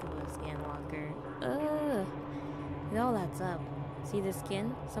like the work of a Skinwalker. Ugh. It all adds up. See the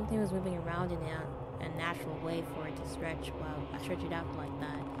skin? Something was moving around in a natural way for it to stretch while I stretch it out like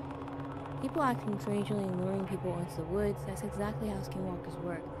that. People acting strangely and luring people into the woods, that's exactly how Skinwalkers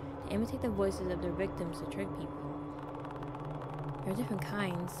work. They imitate the voices of their victims to trick people. There are different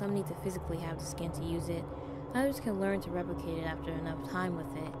kinds. Some need to physically have the skin to use it. Others can learn to replicate it after enough time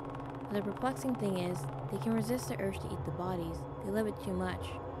with it. But the perplexing thing is, they can resist the urge to eat the bodies. They love it too much.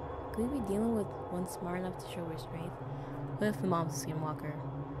 Could we be dealing with one smart enough to show restraint? What if the mom's a Skinwalker?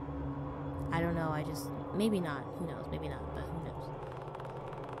 I don't know, maybe not. Who knows? Maybe not, but who knows?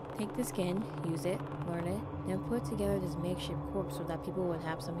 Take the skin, use it, learn it, then put together this makeshift corpse so that people would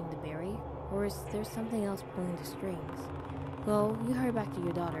have something to bury? Or is there something else pulling the strings? Well, you hurry back to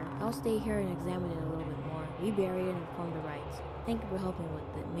your daughter. I'll stay here and examine it a little bit more. We bury it and perform the rites. Thank you for helping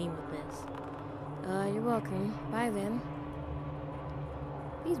me with this. You're welcome. Bye then.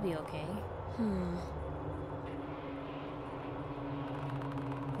 Please be okay.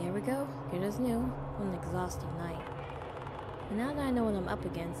 There we go. Good as new. What an exhausting night. But now that I know what I'm up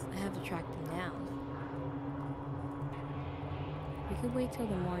against, I have to track them down. We could wait till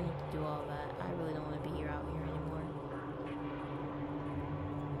the morning to do all that. I really don't want to be out here anymore.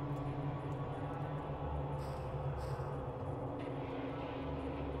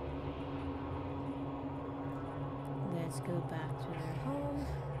 Let's go back to their home.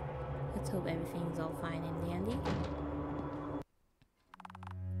 Let's hope everything's all fine and dandy.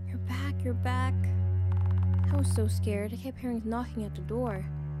 You're back. I was so scared. I kept hearing knocking at the door.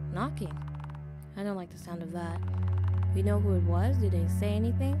 Knocking? I don't like the sound of that. We know who it was? Did they say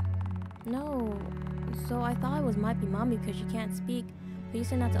anything? No. So I thought it might be Mommy because she can't speak. But you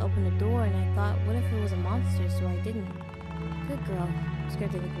said not to open the door, and I thought, what if it was a monster, so I didn't. Good girl. I'm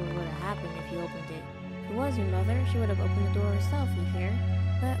scared to think what would have happened if you opened it. If it was your mother, she would have opened the door herself, you hear?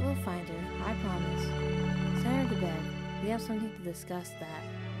 But we'll find her. I promise. Send her to bed. We have something to discuss that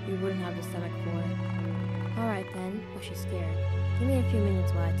we wouldn't have the stomach for. Alright then, but she's scared. Give me a few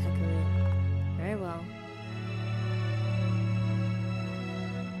minutes while I tuck her in. Very well.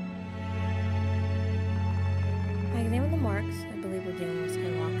 I examined the marks. I believe we're dealing with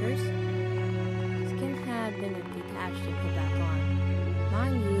Skinwalkers. Skin had been detached and put back on.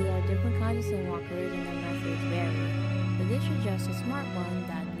 Mind you, there are different kinds of Skinwalkers and their methods vary. But this is just a smart one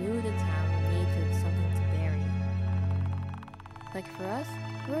that knew the town needed something to bury. Like for us,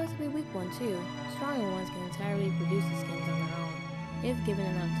 we're a relatively weak one too. Stronger ones can entirely produce the skins on their own, if given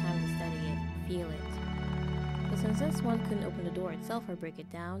enough time to study it, feel it. But since this one couldn't open the door itself or break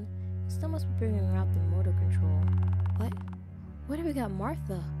it down, it still must be bringing out the motor control. What? What have we got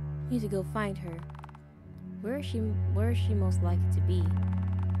Martha? We need to go find her. Where is she most likely to be?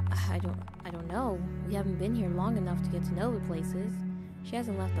 I don't know. We haven't been here long enough to get to know the places. She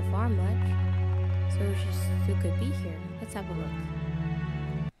hasn't left the farm much. So she still could be here. Let's have a look.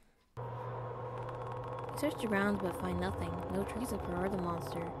 search around but find nothing. No trace of her or the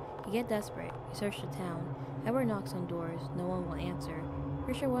monster. You get desperate. You search the town. Edward knocks on doors. No one will answer.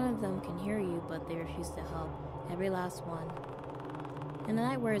 You're sure one of them can hear you, but they refuse to help. Every last one. And the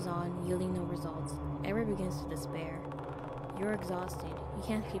night wears on, yielding no results. Edward begins to despair. You're exhausted. You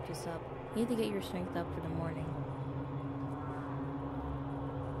can't keep this up. You need to get your strength up for the morning.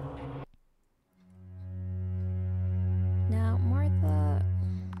 Now, Martha...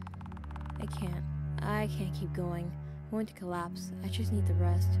 I can't keep going. I'm going to collapse. I just need to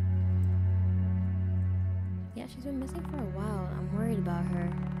rest. Yeah, she's been missing for a while. I'm worried about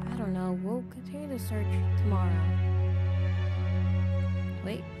her. I don't know. We'll continue to search tomorrow.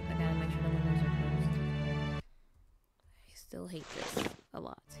 Wait, I gotta make sure the windows are closed. I still hate this a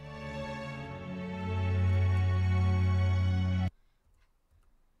lot.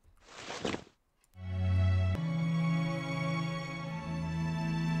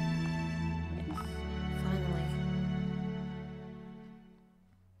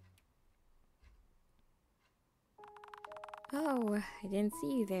 Oh, I didn't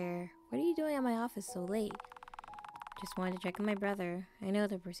see you there. What are you doing at my office so late? Just wanted to check on my brother. I know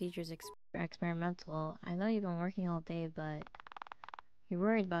the procedure's experimental. I know you've been working all day, but you're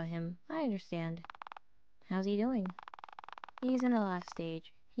worried about him. I understand. How's he doing? He's in the last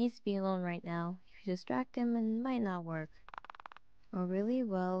stage. He needs to be alone right now. If you distract him, it might not work. Oh, really?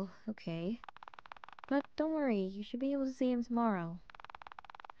 Well, okay. But don't worry, you should be able to see him tomorrow.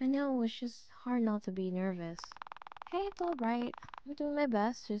 I know, it's just hard not to be nervous. Hey, it's alright. I'm doing my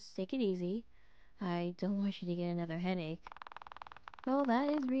best. Just take it easy. I don't want you to get another headache. Well, that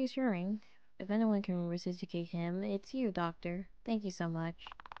is reassuring. If anyone can resuscitate him, it's you, Doctor. Thank you so much.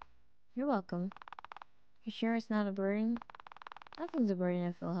 You're welcome. You sure it's not a burden? Nothing's a burden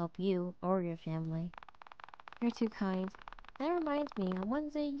if it'll help you or your family. You're too kind. That reminds me, on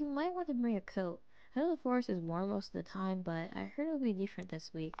Wednesday you might want to bring a coat. I know the forest is warm most of the time, but I heard it'll be different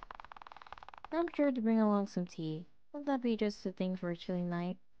this week. I'm sure to bring along some tea. Won't that be just a thing for a chilly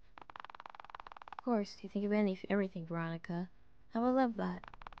night? Of course, you think of everything, Veronica. I would love that.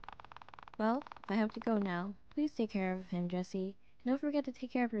 Well, I have to go now. Please take care of him, Jesse. And don't forget to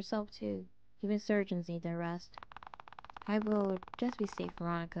take care of yourself, too. Even surgeons need their rest. I will. Just be safe,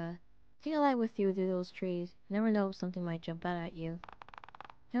 Veronica. Take a light with you through those trees. You never know if something might jump out at you.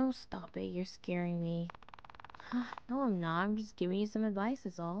 No, stop it. You're scaring me. No, I'm not. I'm just giving you some advice,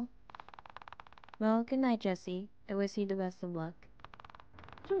 is all. Well, good night, Jesse. I wish you the best of luck.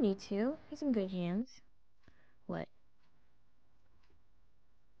 You don't need to. He's in good hands. What?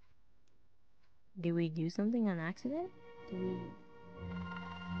 Did we do something on accident?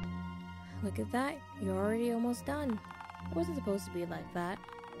 Look at that. You're already almost done. It wasn't supposed to be like that.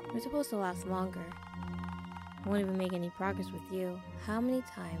 It was supposed to last longer. I won't even make any progress with you. How many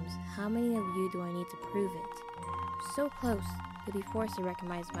times, how many of you do I need to prove it? So close. You'll be forced to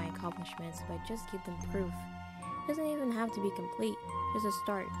recognize my accomplishments if I just give them proof. It doesn't even have to be complete. Just a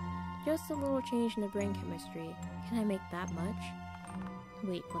start. Just a little change in the brain chemistry. Can I make that much?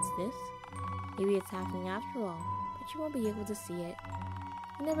 Wait, what's this? Maybe it's happening after all, but you won't be able to see it.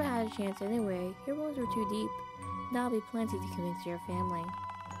 You never had a chance anyway. Your wounds were too deep. That'll be plenty to convince your family.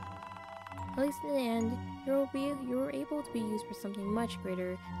 At least in the end, you were able to be used for something much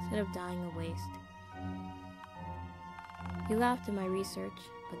greater instead of dying a waste. You laughed at my research,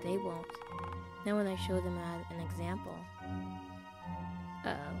 but they won't. Not when I show them as an example.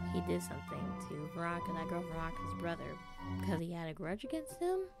 Uh-oh, he did something to Veronica, that girl Veronica's brother, because he had a grudge against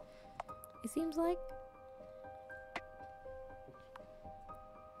him? It seems like.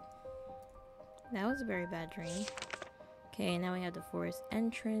 That was a very bad dream. Okay, now we have the forest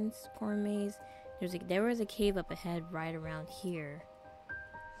entrance, corn maze. There was a cave up ahead right around here.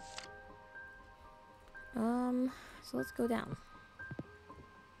 So let's go down.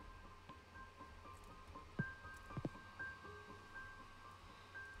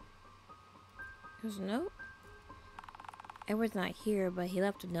 There's a note? Edward's not here, but he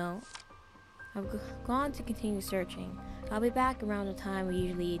left a note. I've gone to continue searching. I'll be back around the time we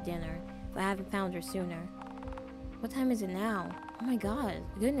usually eat dinner, if I haven't found her sooner. What time is it now? Oh my god,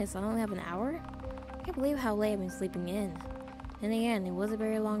 goodness, I only have an hour? I can't believe how late I've been sleeping in. Then again, it was a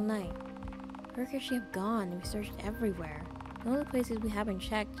very long night. Where could she have gone? We searched everywhere. The only places we haven't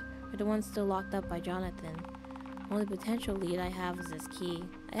checked are the ones still locked up by Jonathan. The only potential lead I have is this key.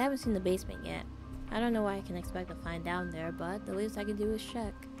 I haven't seen the basement yet. I don't know what I can expect to find down there, but the least I can do is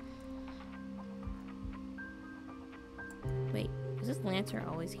check. Wait, is this lantern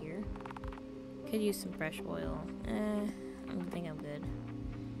always here? Could use some fresh oil. I think I'm good.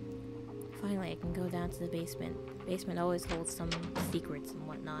 Finally, I can go down to the basement. Basement always holds some secrets and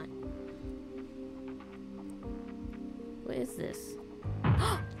whatnot. What is this?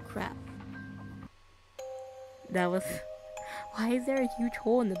 Crap. That was... Why is there a huge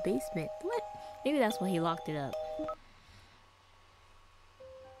hole in the basement? What? Maybe that's why he locked it up.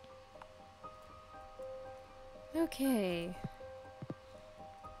 Okay.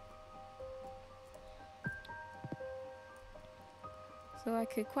 So I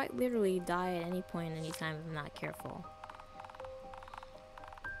could quite literally die at any point, anytime if I'm not careful.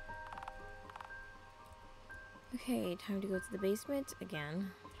 Okay, time to go to the basement again.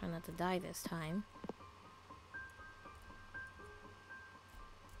 Try not to die this time.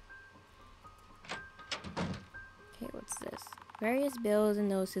 Okay, what's this? Various bills and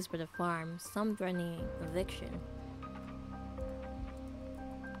notices for the farm, some threatening eviction.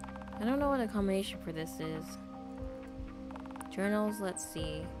 I don't know what the combination for this is. Journals, let's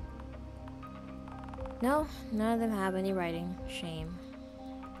see. No, none of them have any writing. Shame.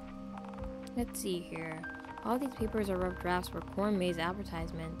 Let's see here. All these papers are rough drafts for corn maze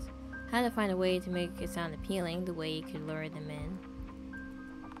advertisements. Had to find a way to make it sound appealing, the way you could lure them in.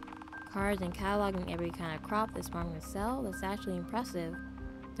 Cards and cataloging every kind of crop this farm can sell, that's actually impressive.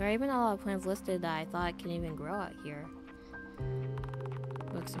 There are even a lot of plants listed that I thought could even grow out here.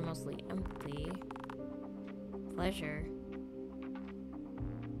 Books are mostly empty. Pleasure.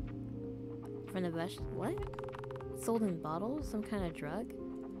 From the what? Sold in bottles? Some kind of drug?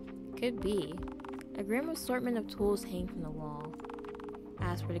 Could be. A grim assortment of tools hang from the wall.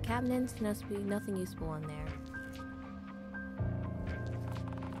 As for the cabinets, there must be nothing useful in there.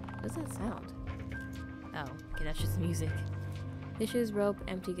 What does that sound? Oh, okay, that's just music. Dishes, rope,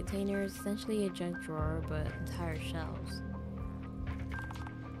 empty containers, essentially a junk drawer, but entire shelves.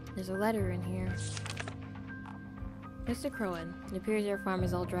 There's a letter in here. Mr. Crowan, it appears your farm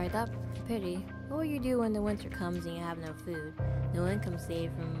is all dried up. A pity. What will you do when the winter comes and you have no food? No income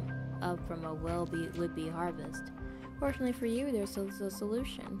saved from a would-be harvest. Fortunately for you, there's a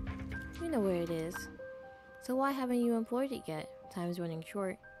solution. You know where it is. So why haven't you employed it yet? Time's running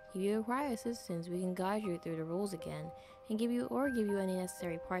short. If you require assistance, we can guide you through the rules again, and give you any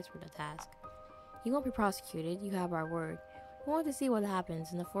necessary parts for the task. You won't be prosecuted, you have our word. We want to see what happens,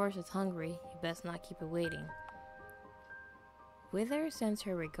 and the forest is hungry. You best not keep it waiting. Wither sends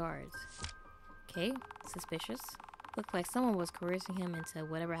her regards. Okay, suspicious. Looked like someone was coercing him into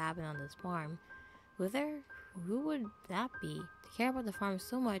whatever happened on this farm. Wither? Who would that be? To care about the farm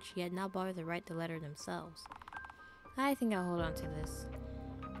so much, yet not bother to write the letter themselves. I think I'll hold on to this.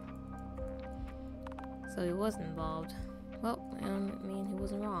 So he wasn't involved. Well, I mean, he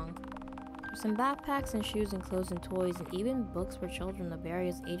wasn't wrong. There's some backpacks and shoes and clothes and toys and even books for children of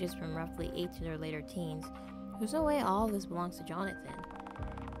various ages from roughly 8 to their later teens. There's no way all of this belongs to Jonathan.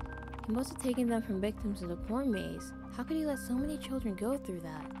 He must have taken them from victims of the corn maze. How could he let so many children go through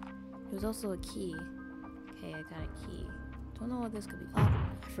that? There was also a key. Okay, I got a key. Don't know what this could be. Oh,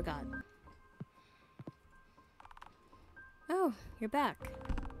 I forgot. Oh, you're back.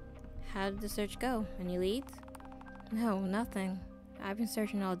 How did the search go? Any leads? No, nothing. I've been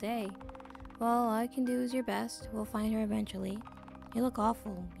searching all day. Well, all I can do is your best. We'll find her eventually. You look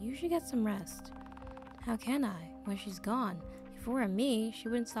awful. You should get some rest. How can I, when she's gone? If it were me, she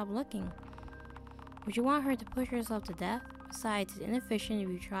wouldn't stop looking. Would you want her to push herself to death? Besides, it's inefficient if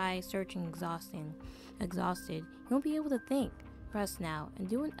you try searching exhausted. You won't be able to think. Rest now, and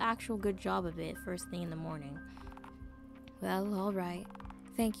do an actual good job of it first thing in the morning. Well, alright.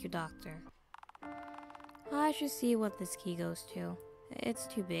 Thank you, Doctor. I should see what this key goes to. It's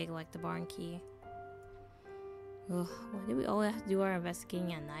too big, like the barn key. Ugh, why do we always have to do our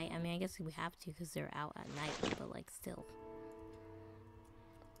investigating at night? I mean, I guess we have to because they're out at night, but like still.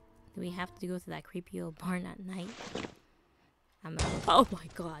 Do we have to go to that creepy old barn at night? Oh my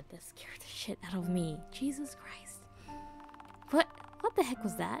god, that scared the shit out of me. Jesus Christ. What the heck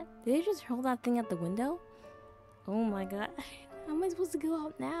was that? Did they just hurl that thing out the window? Oh my god. How am I supposed to go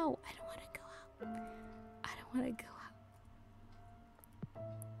out now? I don't want to go out. I don't want to go out.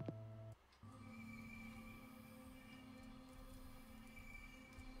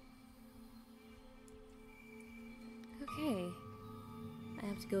 Okay. I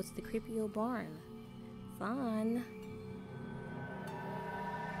have to go to the creepy old barn. Fun.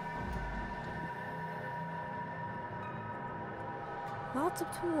 Lots of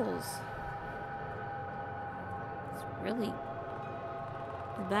tools. It's really...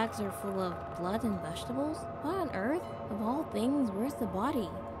 The bags are full of blood and vegetables? What on earth? Of all things, where's the body?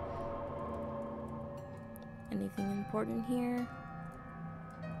 Anything important here?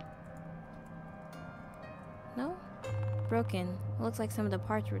 No? Broken. It looks like some of the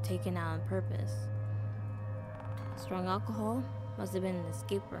parts were taken out on purpose. Strong alcohol? Must have been an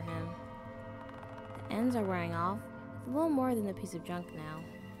escape for him. The ends are wearing off. It's a little more than a piece of junk now.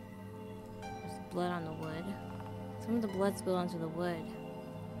 There's blood on the wood. Some of the blood spilled onto the wood.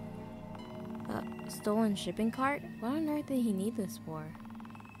 Stolen shipping cart? What on earth did he need this for?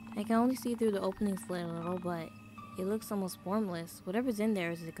 I can only see through the opening slit a little, but it looks almost formless. Whatever's in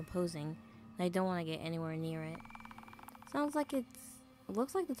there is decomposing, and I don't want to get anywhere near it. Sounds like it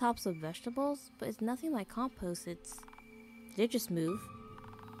looks like the tops of vegetables, but it's nothing like compost. Did it just move?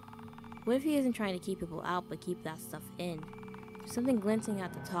 What if he isn't trying to keep people out, but keep that stuff in? There's something glinting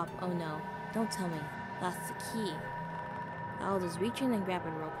at the top. Oh no, don't tell me. That's the key. I'll just reach in and grab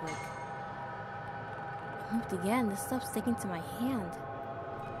it real quick. I moved again. This stuff's sticking to my hand.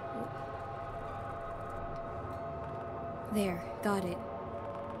 There, got it.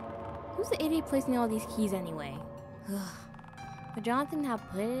 Who's the idiot placing all these keys anyway? Ugh. Would Jonathan have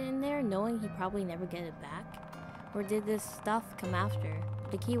put it in there knowing he'd probably never get it back? Or did this stuff come after?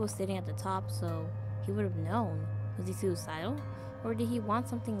 The key was sitting at the top, so he would have known. Was he suicidal? Or did he want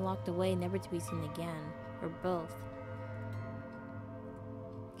something locked away never to be seen again? Or both?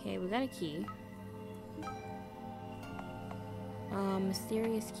 Okay, we got a key.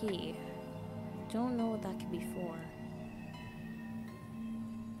 Mysterious key. Don't know what that could be for.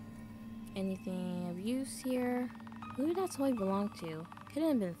 Anything of use here? Who did that toy belong to? Couldn't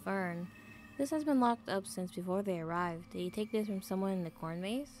have been Fern. This has been locked up since before they arrived. Did he take this from someone in the corn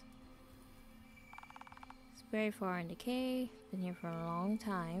maze? It's very far in decay. Been here for a long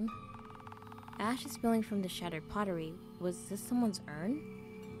time. Ash is spilling from the shattered pottery. Was this someone's urn?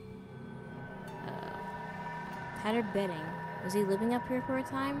 Tattered bedding. Was he living up here for a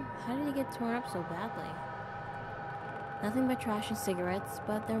time? How did he get torn up so badly? Nothing but trash and cigarettes,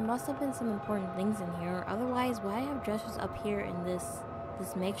 but there must have been some important things in here. Otherwise, why have dressers up here in this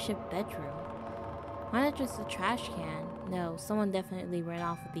makeshift bedroom? Why not just a trash can? No, someone definitely ran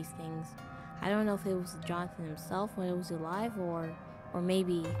off with these things. I don't know if it was Jonathan himself when he was alive, or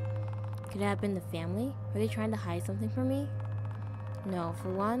maybe could it have been the family? Were they trying to hide something from me? No, for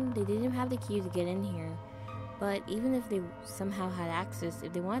one, they didn't have the key to get in here. But even if they somehow had access,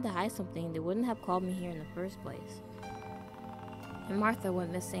 if they wanted to hide something, they wouldn't have called me here in the first place. And Martha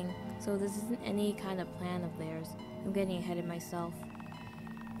went missing, so this isn't any kind of plan of theirs. I'm getting ahead of myself.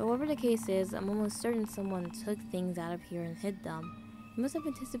 But whatever the case is, I'm almost certain someone took things out of here and hid them. He must have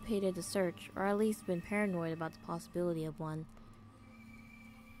anticipated a search, or at least been paranoid about the possibility of one.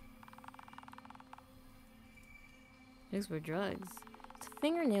 Those were drugs. His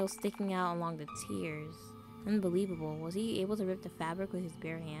fingernails sticking out along the tears. Unbelievable. Was he able to rip the fabric with his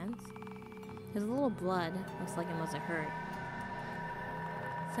bare hands? There's a little blood. Looks like it must have hurt.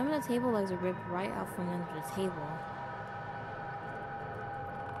 Some of the table legs are ripped right out from under the table.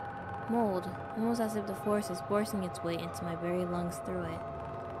 Mold. Almost as if the force is forcing its way into my very lungs through it.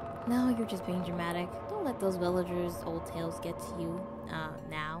 No, you're just being dramatic. Don't let those villagers' old tales get to you.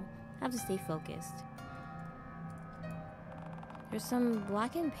 Now. I have to stay focused. There's some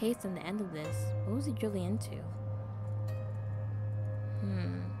blackened paste on the end of this. What was he drilling into? I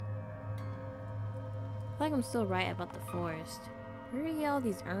feel like I'm still right about the forest. Where did he get all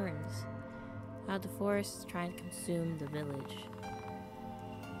these urns? Out the forest trying to consume the village.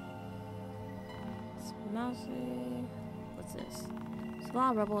 Mousy. What's this? There's a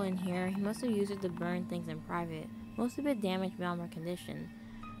lot of rubble in here. He must have used it to burn things in private. Most of it damaged beyond my condition.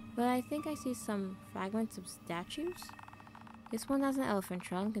 But I think I see some fragments of statues. This one has an elephant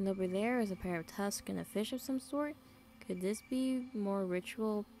trunk, and over there is a pair of tusks and a fish of some sort. Could this be more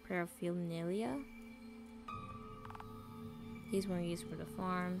ritual paraphernalia? These weren't used for the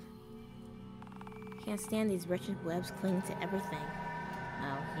farm. Can't stand these wretched webs clinging to everything.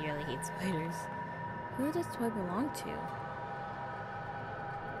 Oh, he really hates spiders. Who did this toy belong to?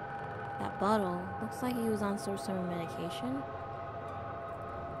 That bottle looks like he was on some sort of medication.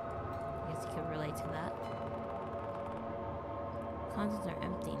 I guess he could relate to that. Contents are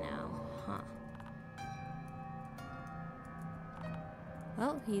empty now, huh?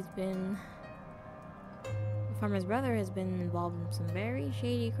 Well, the farmer's brother has been involved in some very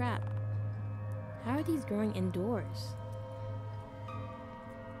shady crap. How are these growing indoors?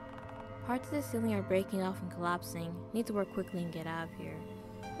 Parts of the ceiling are breaking off and collapsing. Need to work quickly and get out of here.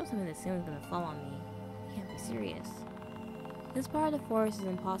 I thought something in the ceiling's gonna fall on me. I can't be serious. This part of the forest is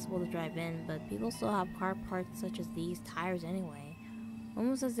impossible to drive in, but people still have car parts such as these tires anyway.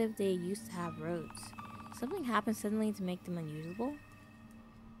 Almost as if they used to have roads. Something happened suddenly to make them unusable?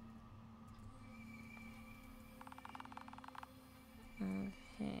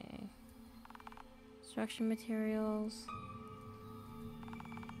 Okay. Construction materials.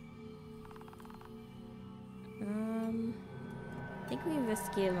 I think we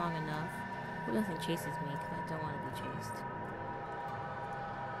investigated long enough. Hope nothing chases me, because I don't want to be chased.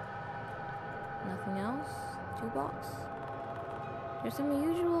 Nothing else? Toolbox? There's some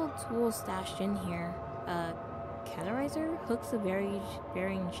unusual tools stashed in here. Cauterizer? Hooks of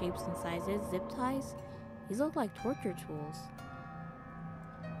varying shapes and sizes. Zip ties? These look like torture tools.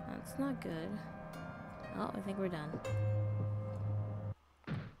 That's not good. Oh, I think we're done.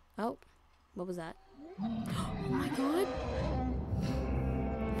 Oh, what was that? Oh my god!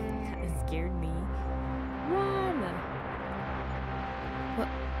 That scared me. Run! What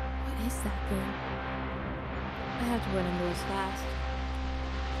is that thing? I have to run indoors fast.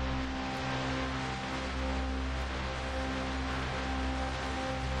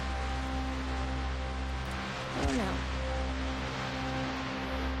 Oh no.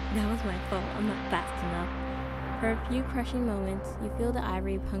 That was my fault. I'm not fast enough. For a few crushing moments, you feel the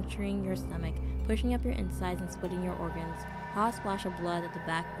ivory puncturing your stomach, pushing up your insides and splitting your organs. Hot splash of blood at the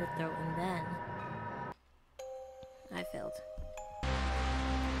back of your throat, and then... I failed.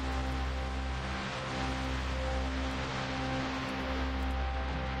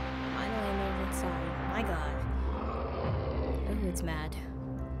 Finally, I made it inside. My god. Oh, it's mad.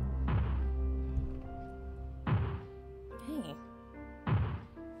 Hey.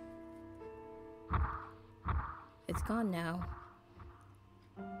 It's gone now.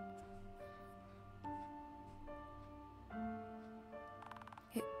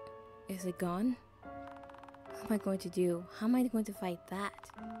 Is it gone? What am I going to do? How am I going to fight that?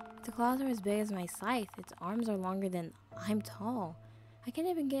 The claws are as big as my scythe. Its arms are longer than I'm tall. I can't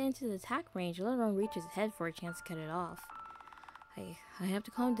even get into the attack range, let alone reach its head for a chance to cut it off. I have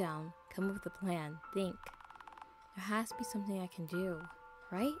to calm down, come up with a plan, think. There has to be something I can do,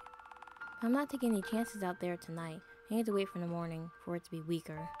 right? I'm not taking any chances out there tonight. I need to wait for the morning for it to be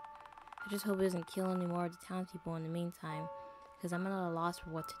weaker. I just hope it doesn't kill any more of the townspeople in the meantime, because I'm at a loss for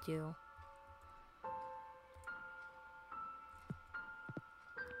what to do.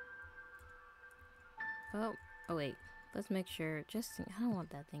 Oh wait, let's make sure, I don't want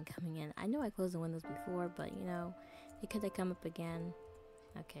that thing coming in. I know I closed the windows before, but you know, could they come up again?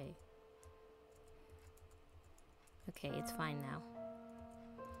 Okay. Okay, it's fine now.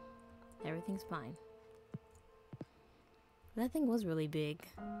 Everything's fine. That thing was really big.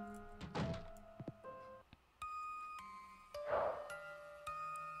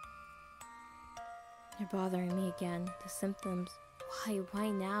 They're bothering me again. The symptoms. Why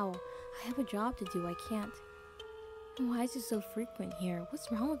now? I have a job to do. I can't. And why is it so frequent here?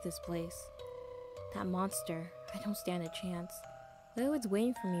 What's wrong with this place? That monster. I don't stand a chance. Though it's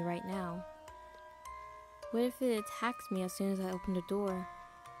waiting for me right now. What if it attacks me as soon as I open the door?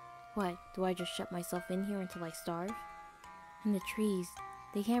 What, do I just shut myself in here until I starve? And the trees,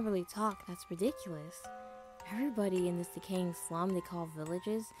 they can't really talk. That's ridiculous. Everybody in this decaying slum they call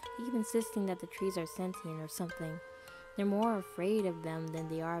villages, they keep insisting that the trees are sentient or something. They're more afraid of them than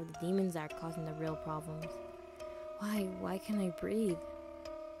they are of the demons that are causing the real problems. Why can't I breathe?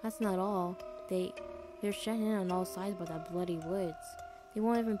 That's not all. They're shut in on all sides by that bloody woods. They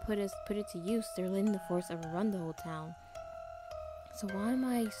won't even put it to use. They're letting the force overrun the whole town. So why am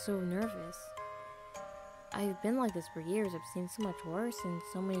I so nervous? I've been like this for years. I've seen so much worse in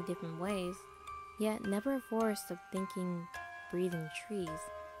so many different ways. Yet never a forest of thinking, breathing trees.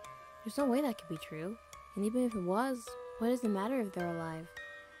 There's no way that could be true. And even if it was, what does it matter if they're alive?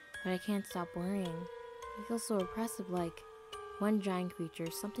 But I can't stop worrying. I feel so oppressive, like one giant creature,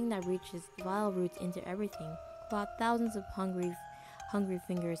 something that reaches vile roots into everything. About thousands of hungry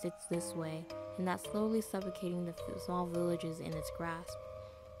fingers it's this way, and that's slowly suffocating the small villages in its grasp.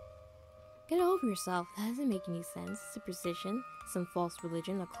 Get over yourself. That doesn't make any sense. Superstition, some false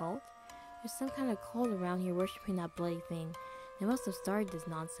religion, a cult. There's some kind of cult around here worshipping that bloody thing. They must have started this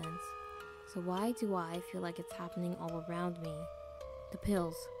nonsense. So why do I feel like it's happening all around me? The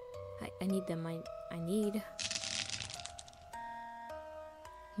pills. I need them. I need...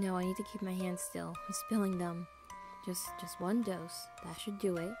 No, I need to keep my hands still. I'm spilling them. Just one dose. That should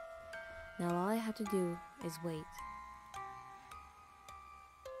do it. Now all I have to do is wait.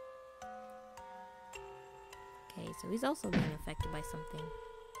 Okay, so he's also being affected by something.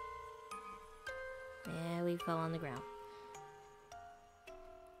 And we fell on the ground.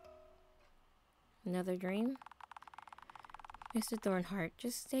 Another dream? Mr. Thornheart,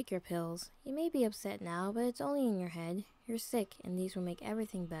 just take your pills. You may be upset now, but it's only in your head. You're sick, and these will make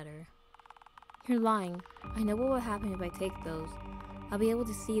everything better. You're lying. I know what will happen if I take those. I'll be able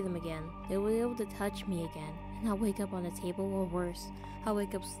to see them again. They will be able to touch me again. And I'll wake up on a table or worse. I'll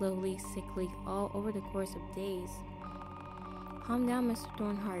wake up slowly, sickly, all over the course of days. Calm down, Mr.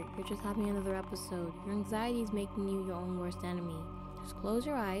 Thornheart. You're just having another episode. Your anxiety is making you your own worst enemy. Just close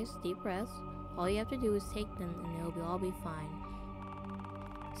your eyes, deep breaths. All you have to do is take them and it'll all be fine.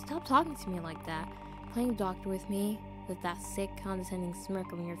 Stop talking to me like that. Playing doctor with me with that sick, condescending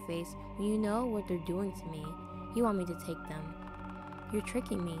smirk on your face when you know what they're doing to me. You want me to take them. You're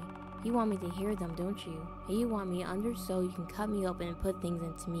tricking me. You want me to hear them, don't you? And you want me under so you can cut me open and put things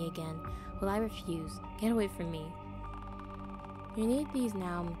into me again. Well, I refuse. Get away from me. You need these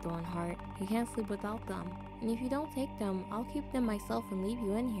now, Thornheart. You can't sleep without them. And if you don't take them, I'll keep them myself and leave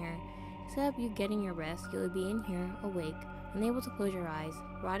you in here. Instead of you getting your rest, you'll be in here, awake, unable to close your eyes,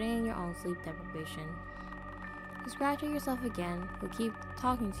 rotting in your own sleep deprivation. You scratch at yourself again. You'll keep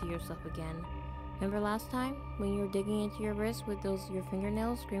talking to yourself again. Remember last time, when you were digging into your wrist with your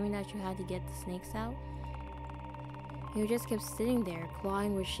fingernails, screaming that you had to get the snakes out? You just kept sitting there,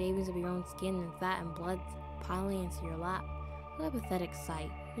 clawing with shavings of your own skin and fat and blood piling into your lap. What a pathetic sight.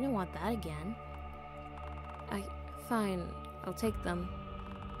 You don't want that again. Fine, I'll take them.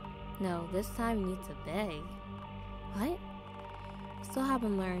 No, this time you need to beg. What? Still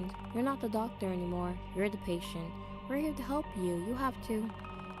haven't learned. You're not the doctor anymore. You're the patient. We're here to help you. You have to...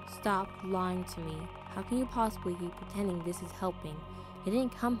 Stop lying to me. How can you possibly be pretending this is helping? You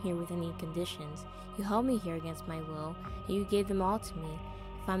didn't come here with any conditions. You held me here against my will, and you gave them all to me.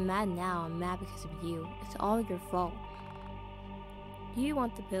 If I'm mad now, I'm mad because of you. It's all your fault. Do you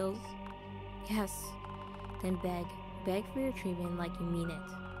want the pills? Yes. Then beg. Beg for your treatment like you mean it.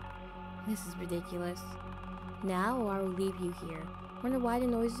 This is ridiculous. Now, or I will leave you here. Wonder why the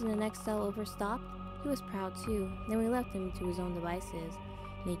noises in the next cell over stopped? He was proud too. Then we left him to his own devices.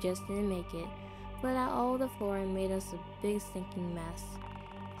 And he just didn't make it. Bled out all over the floor and made us a big stinking mess.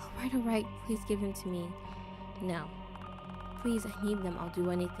 All right, please give him to me. No. Please, I need them. I'll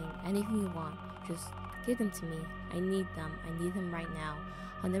do anything. Anything you want. Just give them to me. I need them. I need them right now.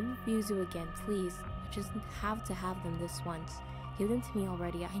 I'll never refuse you again, please. I just have to have them this once. Give them to me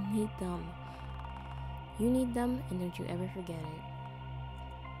already. I need them. You need them, and don't you ever forget it.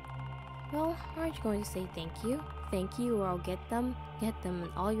 Well, aren't you going to say thank you? Thank you, or I'll get them, and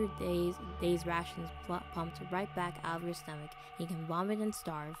all your day's rations pumped right back out of your stomach. You can vomit and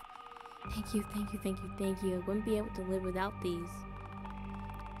starve. Thank you, thank you, thank you, thank you. I wouldn't be able to live without these.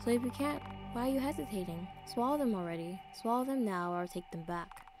 So if you can't, why are you hesitating? Swallow them already. Swallow them now, or I'll take them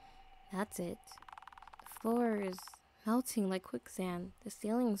back. That's it. The floor is melting like quicksand. The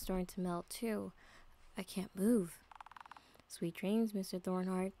ceiling is starting to melt too. I can't move. Sweet dreams, Mr.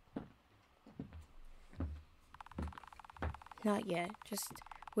 Thornheart. Not yet. Just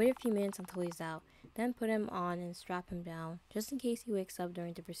wait a few minutes until he's out. Then put him on and strap him down, just in case he wakes up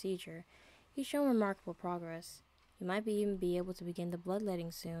during the procedure. He's shown remarkable progress. You might even be able to begin the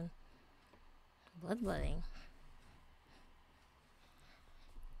bloodletting soon. Bloodletting?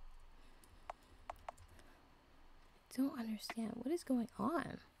 I don't understand. What is going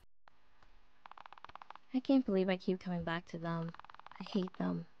on? I can't believe I keep coming back to them. I hate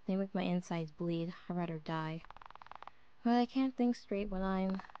them. They make my insides bleed. I'd rather die. But I can't think straight when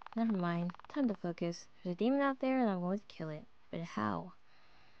I'm... Never mind. Time to focus. There's a demon out there and I'm going to kill it. But how?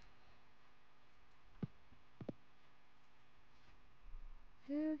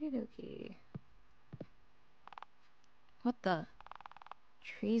 Okie dokie. What the?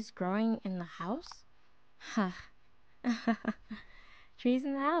 Trees growing in the house? Ha. Trees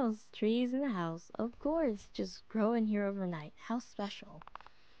in the house. Trees in the house. Of course. Just grow in here overnight. How special.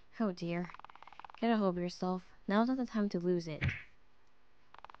 Oh dear. Get a hold of yourself. Now's not the time to lose it.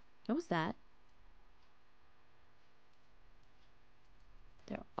 What was that?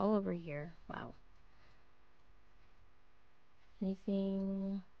 They're all over here. Wow.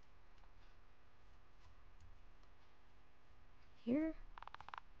 Anything here?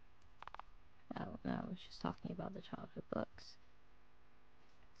 Oh no, I was just talking about the childhood books.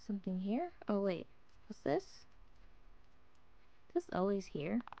 Something here? Oh wait, what's this? Is this always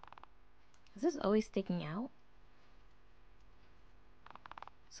here? Is this always sticking out?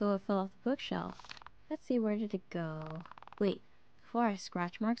 So it fell off the bookshelf. Let's see, where did it go? Wait, before I have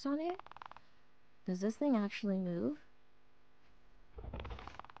scratch marks on it? Does this thing actually move?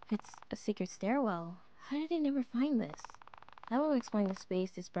 It's a secret stairwell. How did they never find this? That will explain the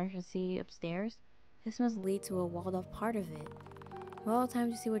space discrepancy upstairs. This must lead to a walled-off part of it. Well,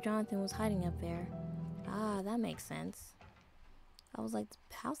 time to see what Jonathan was hiding up there. Ah, that makes sense. I was like,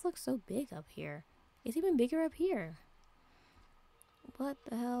 the house looks so big up here. It's even bigger up here. What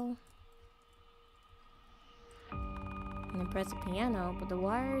the hell? An impressive piano, but the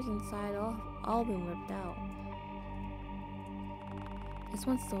wires inside all been ripped out. This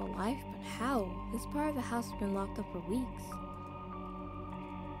one's still alive, but how? This part of the house has been locked up for weeks.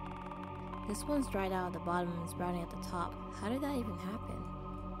 This one's dried out at the bottom and sprouting at the top. How did that even happen?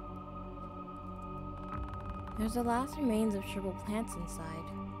 There's the last remains of shriveled plants inside.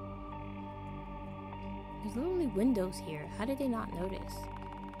 There's literally windows here. How did they not notice?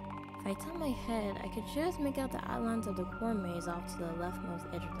 If I tilt my head, I could just make out the outlines of the corn maze off to the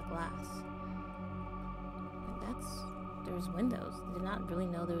leftmost edge of the glass. There's windows. Did not really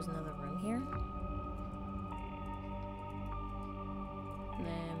know there was another room here.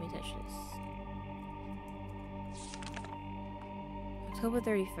 Let me touch this. October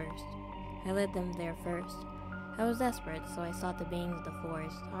 31st. I led them there first. I was desperate, so I sought the beings of the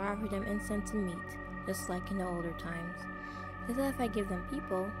forest. I offered them incense and meat, just like in the older times. They said if I give them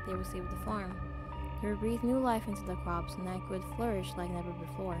people, they would save the farm. They would breathe new life into the crops, and that would flourish like never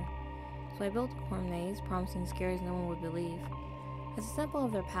before. So I built a corn maze, promising scares no one would believe. As a symbol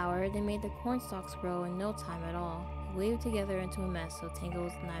of their power, they made the corn stalks grow in no time at all. They waved together into a mess so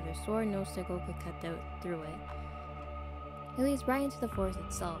tangles neither sword nor sickle could cut through it. It leads right into the forest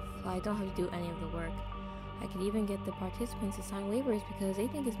itself, so I don't have to do any of the work. I could even get the participants to sign waivers because they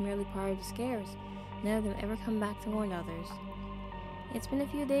think it's merely part of the scares. None of them ever come back to warn others. It's been a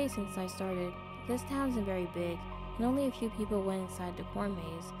few days since I started. This town isn't very big, and only a few people went inside the corn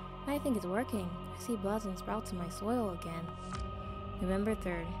maze. I think it's working. I see buds and sprouts in my soil again. November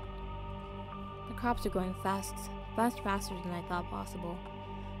 3rd. The crops are growing much faster than I thought possible.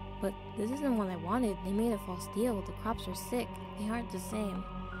 But this isn't what I wanted. They made a false deal. The crops are sick. They aren't the same.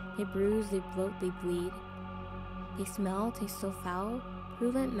 They bruise, they bloat, they bleed. They smell, taste so foul.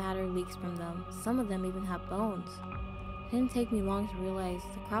 Purulent matter leaks from them. Some of them even have bones. It didn't take me long to realize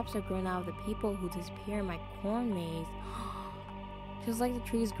the crops are grown out of the people who disappear in my corn maze. Just like the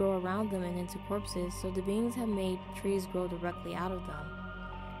trees grow around them and into corpses, so the beings have made trees grow directly out of them.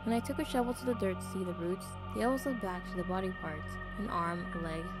 When I took a shovel to the dirt to see the roots, they always led back to the body parts, an arm, a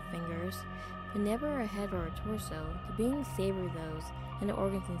leg, fingers, but never a head or a torso. The beings savor those and the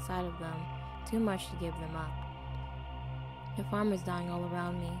organs inside of them, too much to give them up. The farm is dying all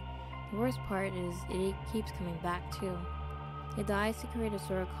around me. The worst part is it keeps coming back too. It dies to create a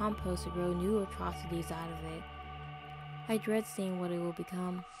sort of compost to grow new atrocities out of it. I dread seeing what it will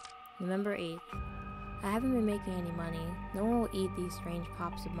become. November 8th. I haven't been making any money. No one will eat these strange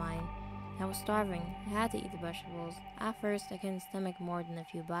crops of mine. I was starving. I had to eat the vegetables. At first, I couldn't stomach more than a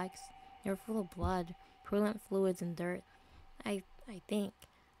few bites. They were full of blood, purulent fluids, and dirt. I think.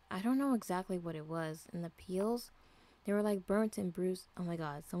 I don't know exactly what it was. And the peels, they were like burnt and bruised. Oh my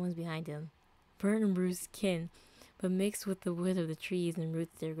god, someone's behind him. Burnt and bruised skin, but mixed with the wood of the trees and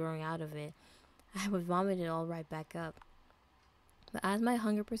roots that are growing out of it. I would vomit it all right back up. But as my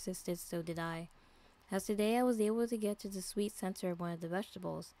hunger persisted, so did I. As today I was able to get to the sweet center of one of the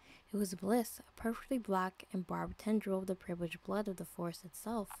vegetables, it was bliss, a perfectly black and barbed tendril of the privileged blood of the forest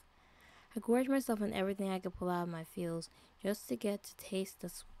itself. I gorged myself on everything I could pull out of my fields, just to get to taste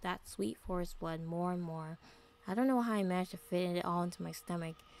that sweet forest blood more and more. I don't know how I managed to fit it all into my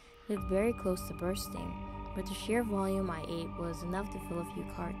stomach. It was very close to bursting, but the sheer volume I ate was enough to fill a few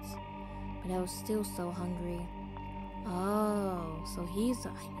carts. But I was still so hungry. Oh, so I knew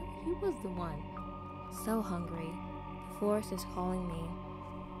he was the one. So hungry. The forest is calling me.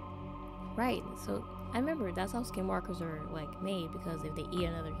 Right, so I remember that's how skinwalkers are made, because if they eat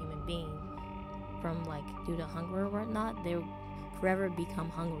another human being from due to hunger or whatnot, they'll forever become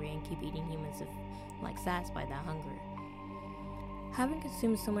hungry and keep eating humans to satisfy that hunger. Having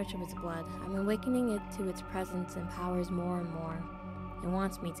consumed so much of its blood, I'm awakening it to its presence and powers more and more. It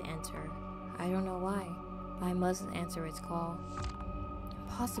wants me to enter. I don't know why, but I must answer its call.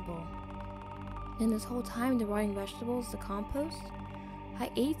 Impossible. And this whole time, the rotting vegetables, the compost, I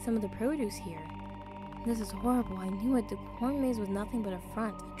ate some of the produce here. This is horrible. I knew it. The corn maze was nothing but a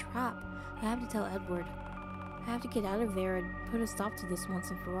front, a trap. I have to tell Edward. I have to get out of there and put a stop to this once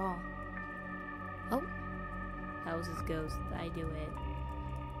and for all. Oh, that was his ghost. I do it.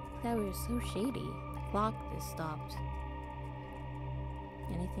 That was so shady. The clock is stopped.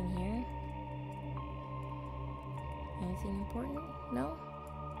 Anything here? Anything important? No?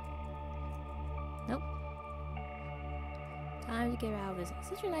 Nope. Time to get out of this. It's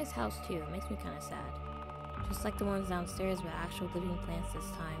such a nice house too. It makes me kind of sad. Just like the ones downstairs with actual living plants this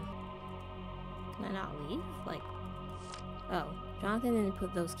time. Can I not leave? Oh, Jonathan didn't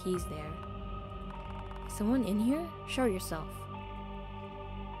put those keys there. Is someone in here? Show yourself.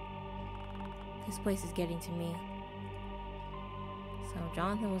 This place is getting to me. So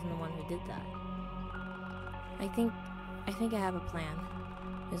Jonathan wasn't the one who did that. I think I have a plan.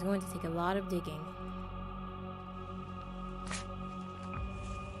 It's going to take a lot of digging.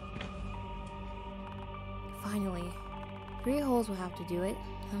 Finally. 3 holes will have to do it.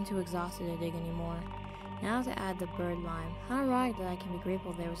 I'm too exhausted to dig anymore. Now to add the bird lime. How ironic that I can be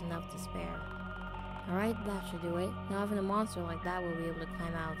grateful there was enough to spare. Alright, that should do it. Not even a monster like that will be able to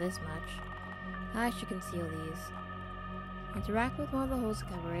climb out this much. I should conceal these. Interact with one of the holes to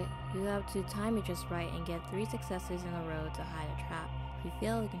cover it. You have to time it just right and get 3 successes in a row to hide a trap. If you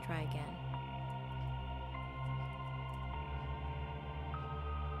fail, you can try again.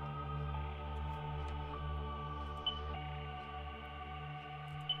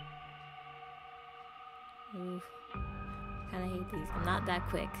 Oof. Kinda hate these. I'm not that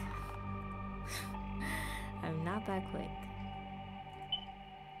quick. I'm not that quick.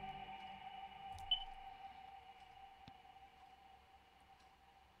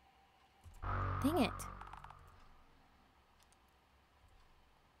 Dang it.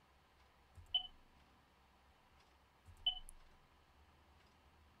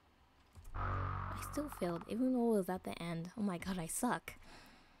 I still failed, even though it was at the end. Oh my god, I suck.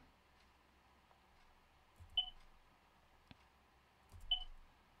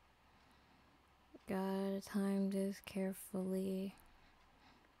 Gotta time this carefully.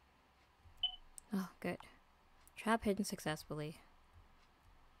 Oh, good. Trap hidden successfully.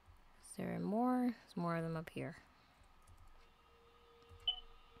 Is there more? There's more of them up here.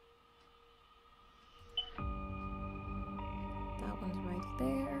 That one's right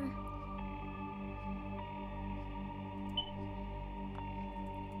there.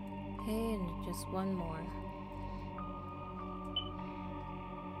 Okay, and just one more.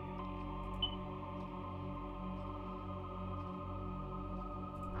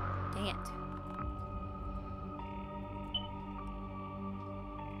 Dang it.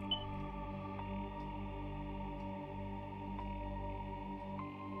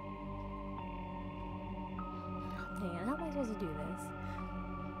 Dang it, how am I supposed to do this?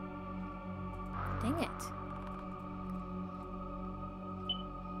 Dang it.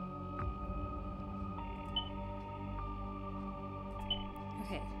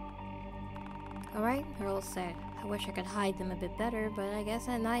 Okay. Alright, they're all set. I wish I could hide them a bit better, but I guess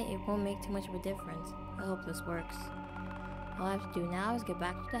at night it won't make too much of a difference. I hope this works. All I have to do now is get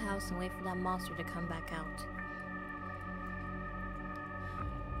back to the house and wait for that monster to come back out.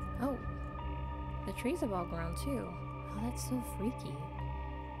 Oh, the trees have all grown too. Oh, that's so freaky.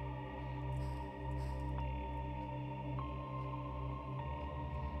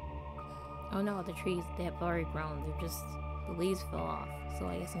 Oh no, the trees, they have already grown. They're just, the leaves fell off. So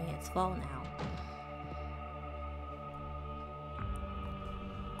I guess it's fall now.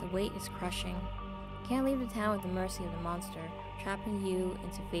 The weight is crushing. Can't leave the town at the mercy of the monster, trapping you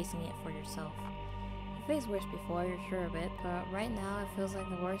into facing it for yourself. You faced worse before, you're sure of it, but right now it feels like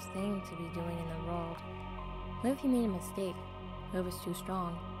the worst thing to be doing in the world. What if you made a mistake? What if it's too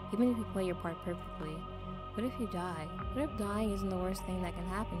strong? Even if you play your part perfectly. What if you die? What if dying isn't the worst thing that can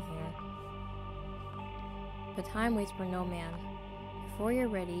happen here? But time waits for no man. Before you're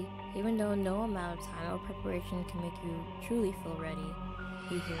ready, even though no amount of time or preparation can make you truly feel ready,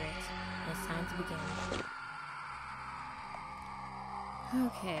 you hear it, and it's time to begin.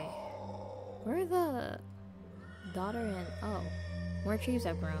 Okay. Where are the daughter and... oh, more trees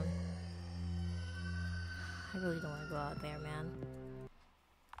have grown. I really don't want to go out there, man.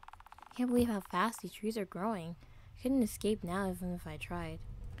 I can't believe how fast these trees are growing. I couldn't escape now even if I tried.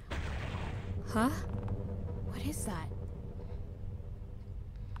 Huh? What is that?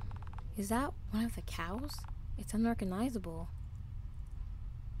 Is that one of the cows? It's unrecognizable.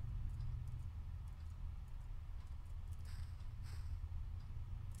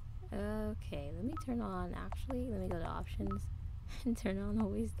 Okay, let me turn on, actually, let me go to options and turn on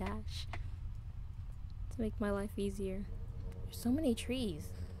always dash to make my life easier. There's so many trees.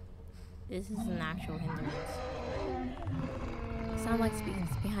 This is an actual hindrance. Sound like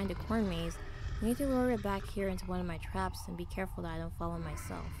it's behind a corn maze. I need to lure it back here into one of my traps and be careful that I don't fall on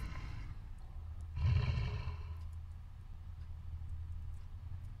myself.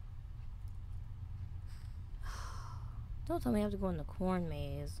 Don't tell me I have to go in the corn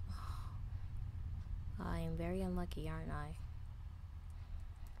maze. I am very unlucky, aren't I?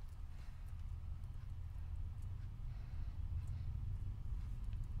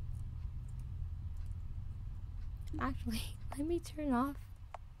 Actually, let me turn off.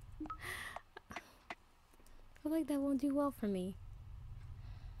 I feel like that won't do well for me.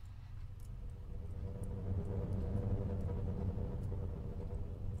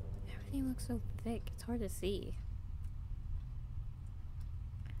 Everything looks so thick, it's hard to see.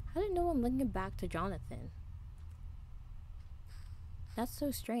 How did no one link it back to Jonathan? That's so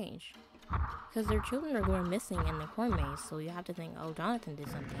strange. Because their children are going missing in the corn maze, so you have to think, oh, Jonathan did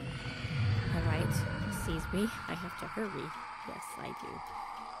something. Alright, he sees me. I have to hurry. Yes, I do.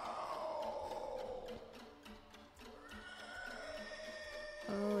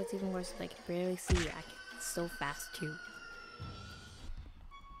 Oh, it's even worse if I can barely see. It's so fast too.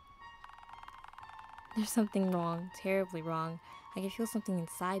 There's something wrong, terribly wrong. I can feel something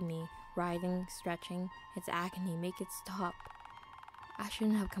inside me, writhing, stretching. It's agony. Make it stop. I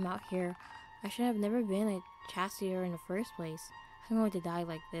shouldn't have come out here. I should have never been a chastier in the first place. I'm going to die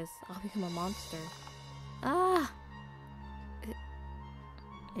like this. I'll become a monster. Ah!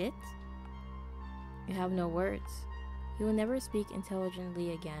 It? You have no words. You will never speak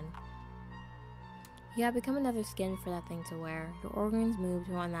intelligently again. You have become another skin for that thing to wear. Your organs move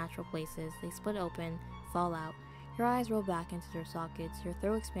to unnatural places. They split open, fall out. Your eyes roll back into their sockets. Your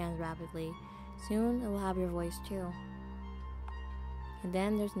throat expands rapidly. Soon, it will have your voice too. And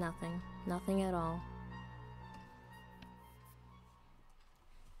then there's nothing. Nothing at all.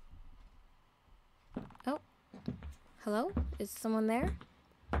 Oh. Hello? Is someone there?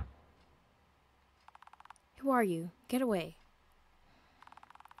 Who are you? Get away.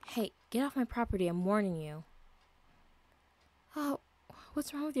 Hey, get off my property. I'm warning you. Oh,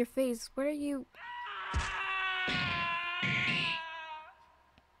 what's wrong with your face? What are you...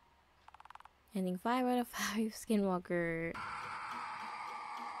 Ending 5 out of 5, Skinwalker.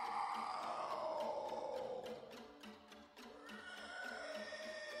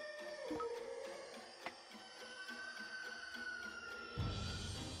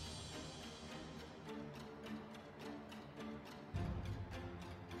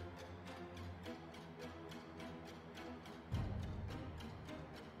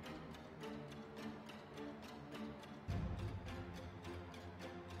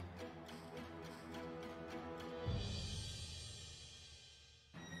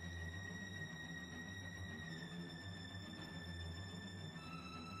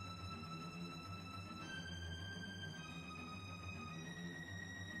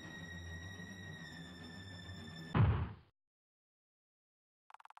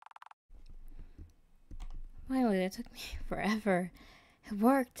 Finally, it took me forever. It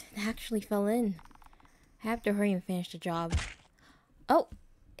worked. It actually fell in. I have to hurry and finish the job. Oh,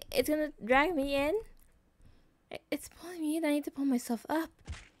 it's gonna drag me in? It's pulling me in. I need to pull myself up.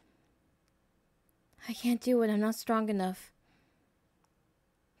 I can't do it. I'm not strong enough.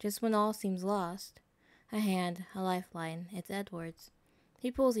 Just when all seems lost. A hand, a lifeline. It's Edward's.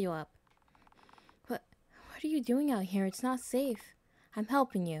 He pulls you up. What are you doing out here? It's not safe. I'm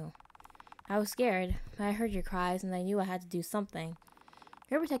helping you. I was scared, but I heard your cries and I knew I had to do something.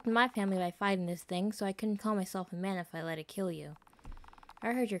 You're protecting my family by fighting this thing, so I couldn't call myself a man if I let it kill you.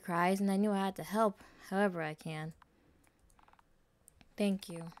 I heard your cries and I knew I had to help, however I can. Thank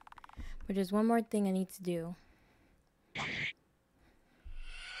you. But there's one more thing I need to do.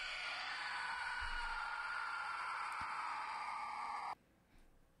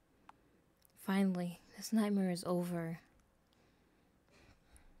 Finally, this nightmare is over.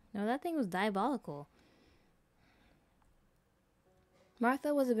 No, that thing was diabolical.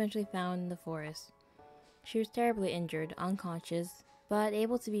 Martha was eventually found in the forest. She was terribly injured, unconscious, but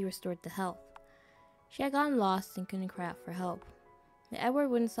able to be restored to health. She had gotten lost and couldn't cry out for help. Edward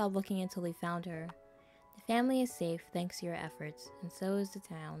wouldn't stop looking until he found her. The family is safe thanks to your efforts, and so is the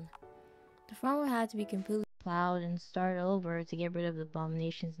town. The farm will have to be completely plowed and start over to get rid of the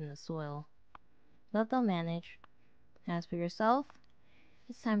abominations in the soil. But they'll manage. As for yourself,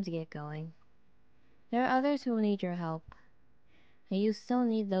 it's time to get going. There are others who will need your help, and you still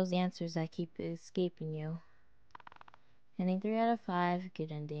need those answers that keep escaping you. Ending 3 out of 5,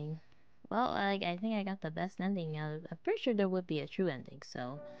 good ending. Well, I think I got the best ending. I'm pretty sure there would be a true ending,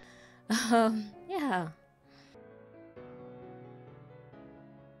 so... yeah.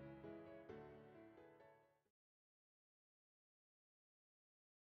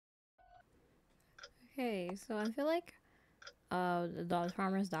 Okay, so I feel like the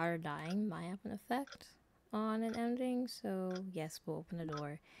farmer's daughter dying might have an effect on an ending, so yes, we'll open the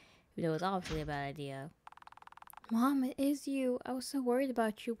door. Even though it's obviously a bad idea. Mom, it is you. I was so worried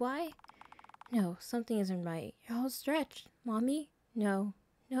about you. Why? No, something isn't right. You're all stretched. Mommy? No.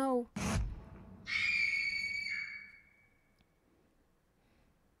 No.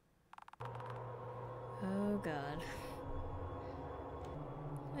 Oh god.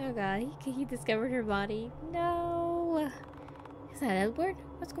 Oh god, he discovered her body. No! Is that Edward?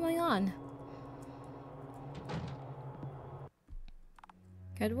 What's going on?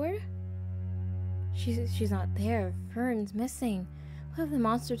 Edward? She's not there. Fern's missing. What if the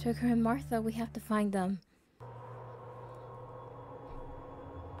monster took her and Martha? We have to find them.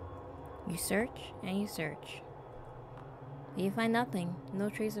 You search and you search. But you find nothing. No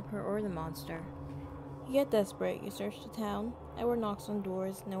trace of her or the monster. You get desperate. You search the town. Edward knocks on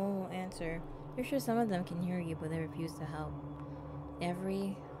doors. No one will answer. You're sure some of them can hear you, but they refuse to help.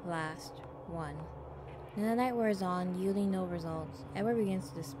 Every last one. And the night wears on, yielding no results. Edward begins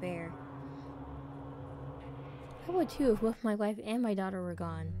to despair. I would too if both my wife and my daughter were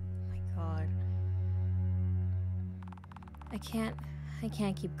gone. Oh my god. I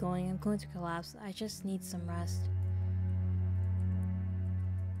can't keep going. I'm going to collapse. I just need some rest.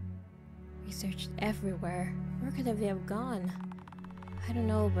 We searched everywhere. Where could they have gone? I don't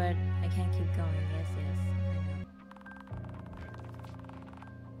know, but I can't keep going. Yes, I know.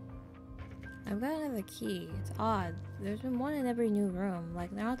 I've got another key. It's odd. There's been one in every new room.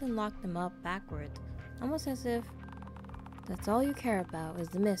 Like, they often lock them up backwards. Almost as if that's all you care about is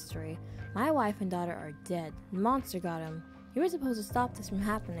the mystery. My wife and daughter are dead. The monster got them. You were supposed to stop this from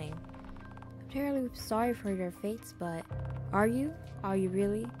happening. I'm terribly sorry for their fates, but... Are you? Are you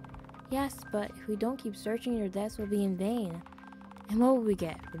really? Yes, but if we don't keep searching, your deaths will be in vain. And what will we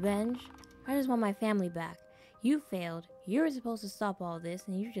get? Revenge? I just want my family back. You failed. You were supposed to stop all this,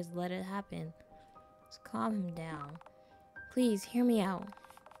 and you just let it happen. Just calm him down. Please, hear me out.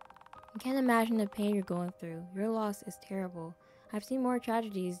 I can't imagine the pain you're going through. Your loss is terrible. I've seen more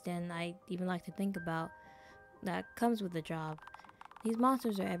tragedies than I even like to think about. That comes with the job. These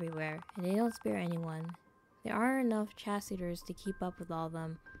monsters are everywhere, and they don't spare anyone. There aren't enough chassiders to keep up with all of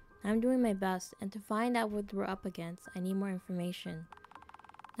them. I'm doing my best, and to find out what we're up against, I need more information.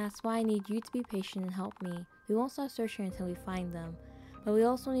 That's why I need you to be patient and help me. We won't stop searching until we find them, but we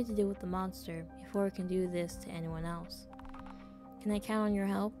also need to deal with the monster before we can do this to anyone else. Can I count on your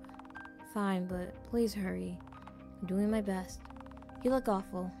help? Fine, but please hurry. I'm doing my best. You look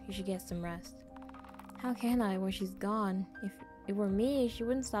awful. You should get some rest. How can I when she's gone? If it were me, she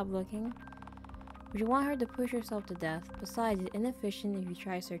wouldn't stop looking. Would you want her to push herself to death? Besides, it's inefficient if you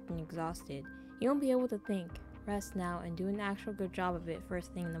try searching exhausted. You won't be able to think. Rest now and do an actual good job of it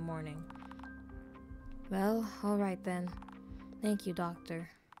first thing in the morning. Well, alright then. Thank you, Doctor.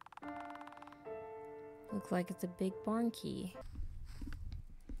 Looks like it's a big barn key.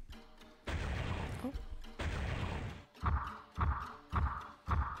 Oh.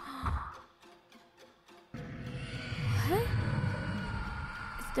 What?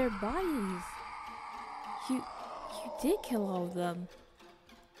 It's their bodies. You did kill all of them.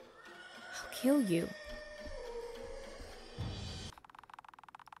 I'll kill you.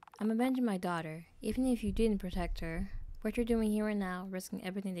 I'm avenging my daughter, even if you didn't protect her. What you're doing here and now, risking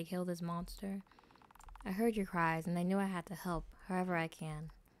everything to kill this monster. I heard your cries, and I knew I had to help, however I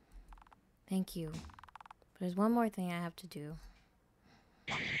can. Thank you. But there's one more thing I have to do.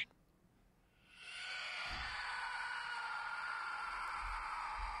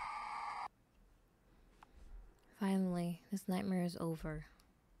 Finally, this nightmare is over.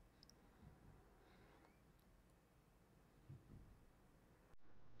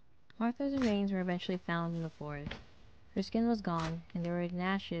 Martha's remains were eventually found in the forest. Her skin was gone, and there were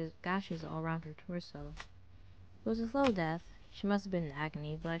gashes all around her torso. It was a slow death. She must have been in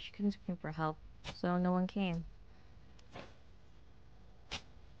agony, but she couldn't scream for help, so no one came.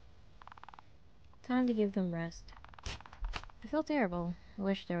 Time to give them rest. I feel terrible. I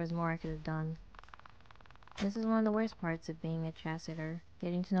wish there was more I could have done. This is one of the worst parts of being a chassitter,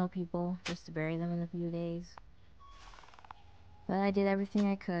 getting to know people just to bury them in a few days. But I did everything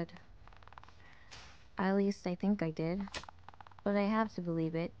I could. At least I think I did. But I have to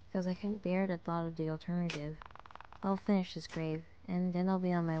believe it, because I couldn't bear the thought of the alternative. I'll finish this grave, and then I'll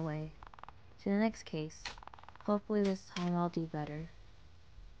be on my way. To the next case. Hopefully this time I'll do better.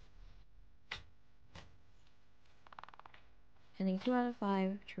 Ending 2 out of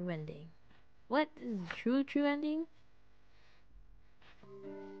 5, true ending. What? This is a true ending?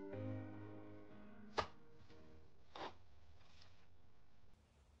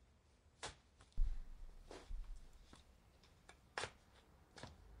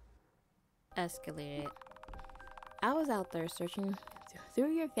 Escalated. I was out there searching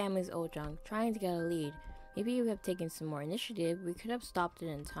through your family's old junk, trying to get a lead. Maybe you have taken some more initiative, we could have stopped it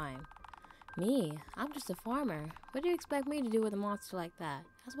in time. Me? I'm just a farmer. What do you expect me to do with a monster like that?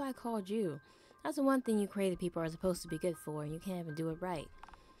 That's why I called you. That's the one thing you crazy people are supposed to be good for, and you can't even do it right.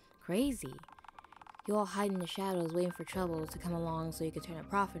 Crazy. You all hide in the shadows waiting for trouble to come along so you can turn a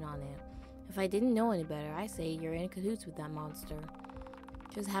profit on it. If I didn't know any better, I say you're in cahoots with that monster.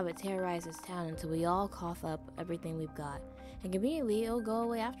 Just have it terrorize this town until we all cough up everything we've got. And conveniently, it'll go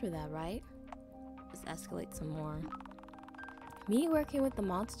away after that, right? Let's escalate some more. Me working with the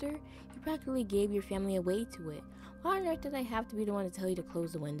monster? You practically gave your family away to it. Why on earth did I have to be the one to tell you to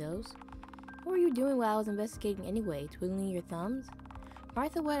close the windows? What were you doing while I was investigating anyway? Twiddling your thumbs?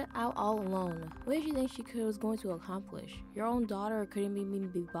 Martha went out all alone. What did you think she was going to accomplish? Your own daughter couldn't even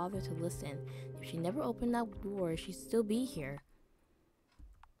be bothered to listen. If she never opened that door, she'd still be here.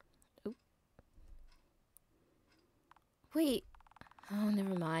 Wait. Oh,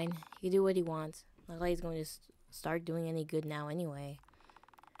 never mind. He can do what he wants. Not like he's going to start doing any good now anyway.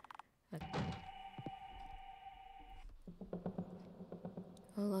 Okay.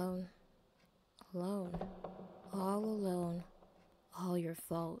 Alone. Alone. All alone. All your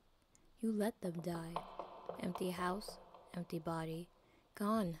fault. You let them die. Empty house. Empty body.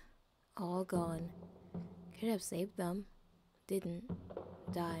 Gone. All gone. Could have saved them. Didn't.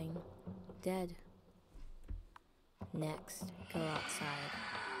 Dying. Dead. Next. Go outside.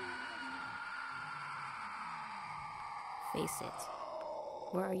 Face it.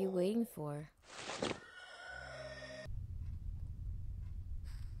 What are you waiting for?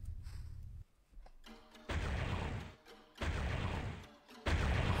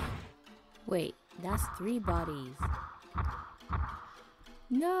 Wait, that's 3 bodies.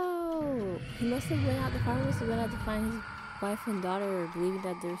 No! He must have went out, the farmer must have went out to find his wife and daughter, believing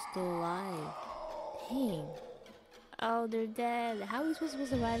that they're still alive. Dang. Oh, they're dead. How are we supposed to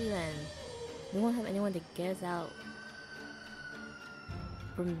survive then? We won't have anyone to get us out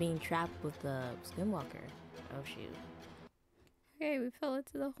from being trapped with the Skinwalker. Oh, shoot. Okay, we fell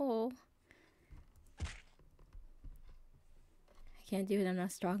into the hole. I can't do it, I'm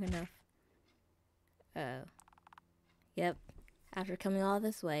not strong enough. Oh. Yep. After coming all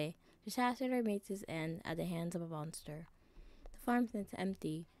this way, disaster meets its end at the hands of a monster. The farm sits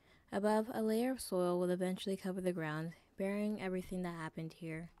empty. Above, a layer of soil will eventually cover the ground, burying everything that happened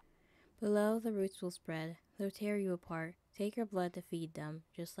here. Below, the roots will spread. They'll tear you apart, take your blood to feed them,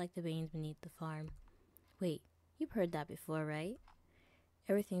 just like the veins beneath the farm. Wait, you've heard that before, right?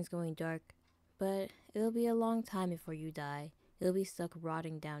 Everything's going dark, but it'll be a long time before you die. You'll be stuck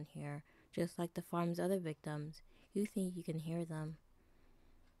rotting down here, just like the farm's other victims. You think you can hear them.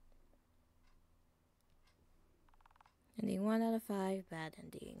 Ending 1 out of 5, bad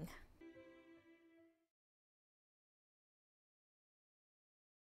ending.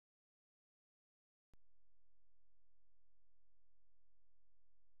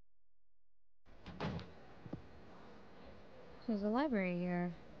 There's a library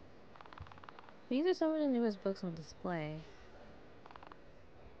here. These are some of the newest books on display.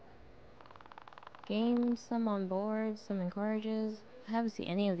 Games, some on boards, some in carriages. I haven't seen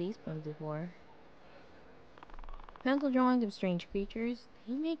any of these books before. Pencil drawings of strange creatures.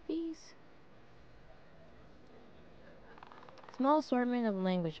 Did he make these? Small assortment of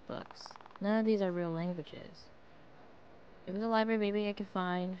language books. None of these are real languages. If it's a library, maybe I could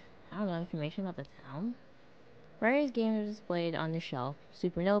find, I don't know, information about the town. Various games are displayed on the shelf.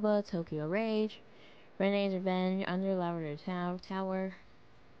 Supernova, Tokyo Rage, Renee's Revenge, Under Lavender Tower.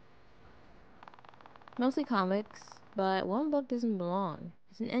 Mostly comics, but one book doesn't belong.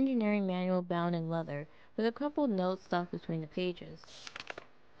 It's an engineering manual bound in leather, with a crumpled note stuck between the pages.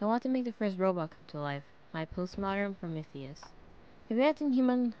 I want to make the first robot come to life, my postmodern Prometheus. Advancing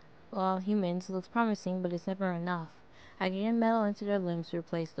humans looks promising, but it's never enough. I can get metal into their limbs to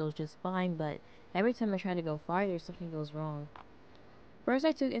replace those just fine, but every time I try to go farther, something goes wrong. First,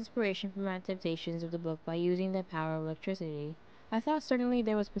 I took inspiration from adaptations of the book by using the power of electricity. I thought certainly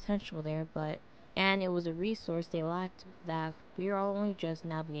there was potential there, and it was a resource they lacked that we are only just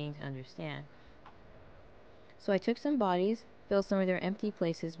now beginning to understand. So I took some bodies, filled some of their empty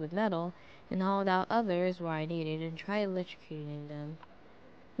places with metal, and hauled out others where I needed and tried electrocuting them.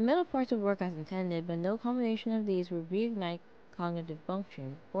 The metal parts would work as intended, but no combination of these would reignite cognitive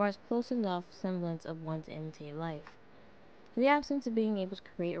function, or as close enough semblance of one to imitate life. In the absence of being able to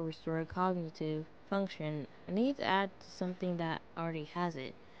create or restore cognitive function, I need to add to something that already has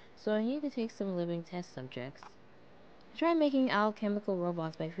it, so I need to take some living test subjects. I tried making alchemical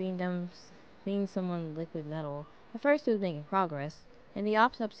robots by feeding someone liquid metal. At first it was making progress. In the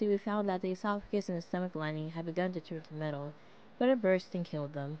autopsy we found that the esophagus and the stomach lining had begun to turn to metal, but it burst and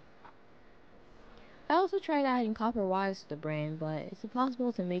killed them. I also tried adding copper wires to the brain, but it's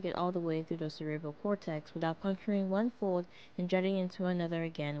impossible to make it all the way through the cerebral cortex without puncturing one fold and jutting into another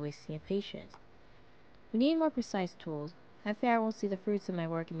again, wasting a patient. We need more precise tools. I fear I won't see the fruits of my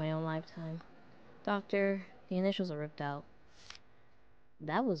work in my own lifetime. Doctor, the initials are ripped out.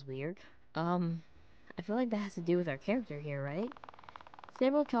 That was weird. I feel like that has to do with our character here, right?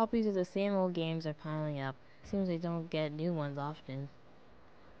 Several copies of the same old games are piling up. Seems they don't get new ones often.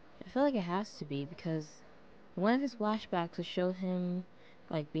 I feel like it has to be because one of his flashbacks would show him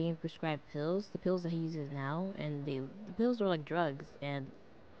like being prescribed pills, the pills that he uses now, and the pills were like drugs, and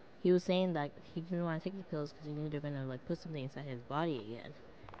he was saying that he didn't want to take the pills because he knew they're gonna like put something inside his body again.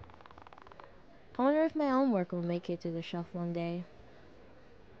 I wonder if my own work will make it to the shelf one day.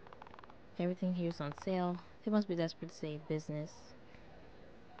 Everything here is on sale. They must be desperate to save business.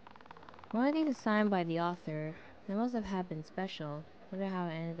 One of these is signed by the author. That must have happened special. Wonder how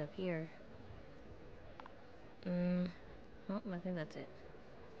it ended up here. Well, I think that's it.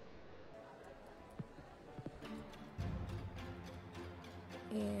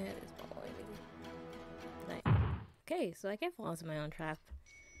 And it's following me. Nice. Okay, so I can't fall into my own trap.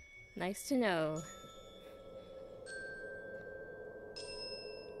 Nice to know.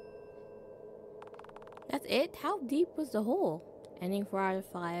 That's it? How deep was the hole? Ending 4 out of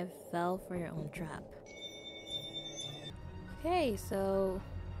 5, fell for your own trap. Okay, so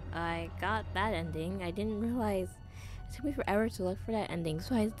I got that ending. I didn't realize it took me forever to look for that ending,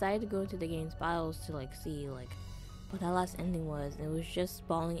 so I decided to go into the game's files to like see like what that last ending was, and it was just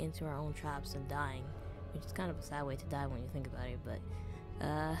falling into our own traps and dying, which is kind of a sad way to die when you think about it, but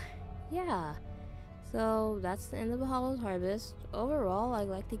yeah. So that's the end of the Hollow's Harvest. Overall, I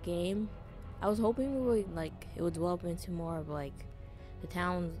like the game. I was hoping it would develop into more of like the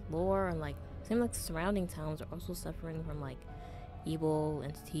town's lore, and like it seemed like the surrounding towns are also suffering from like evil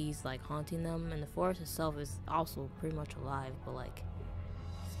entities like haunting them, and the forest itself is also pretty much alive. But like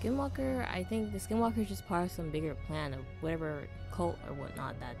Skinwalker, I think the Skinwalker is just part of some bigger plan of whatever cult or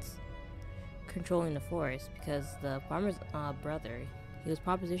whatnot that's controlling the forest, because the farmer's brother, he was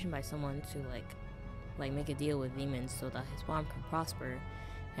propositioned by someone to like make a deal with demons so that his farm could prosper,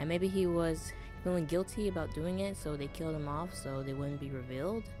 and maybe he was feeling guilty about doing it, so they killed him off so they wouldn't be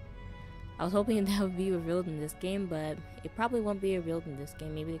revealed. I was hoping that would be revealed in this game, but it probably won't be revealed in this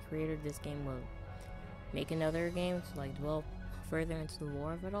game. Maybe the creator of this game will make another game to like develop further into the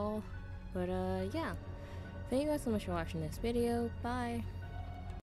lore of it all. But yeah, thank you guys so much for watching this video. Bye.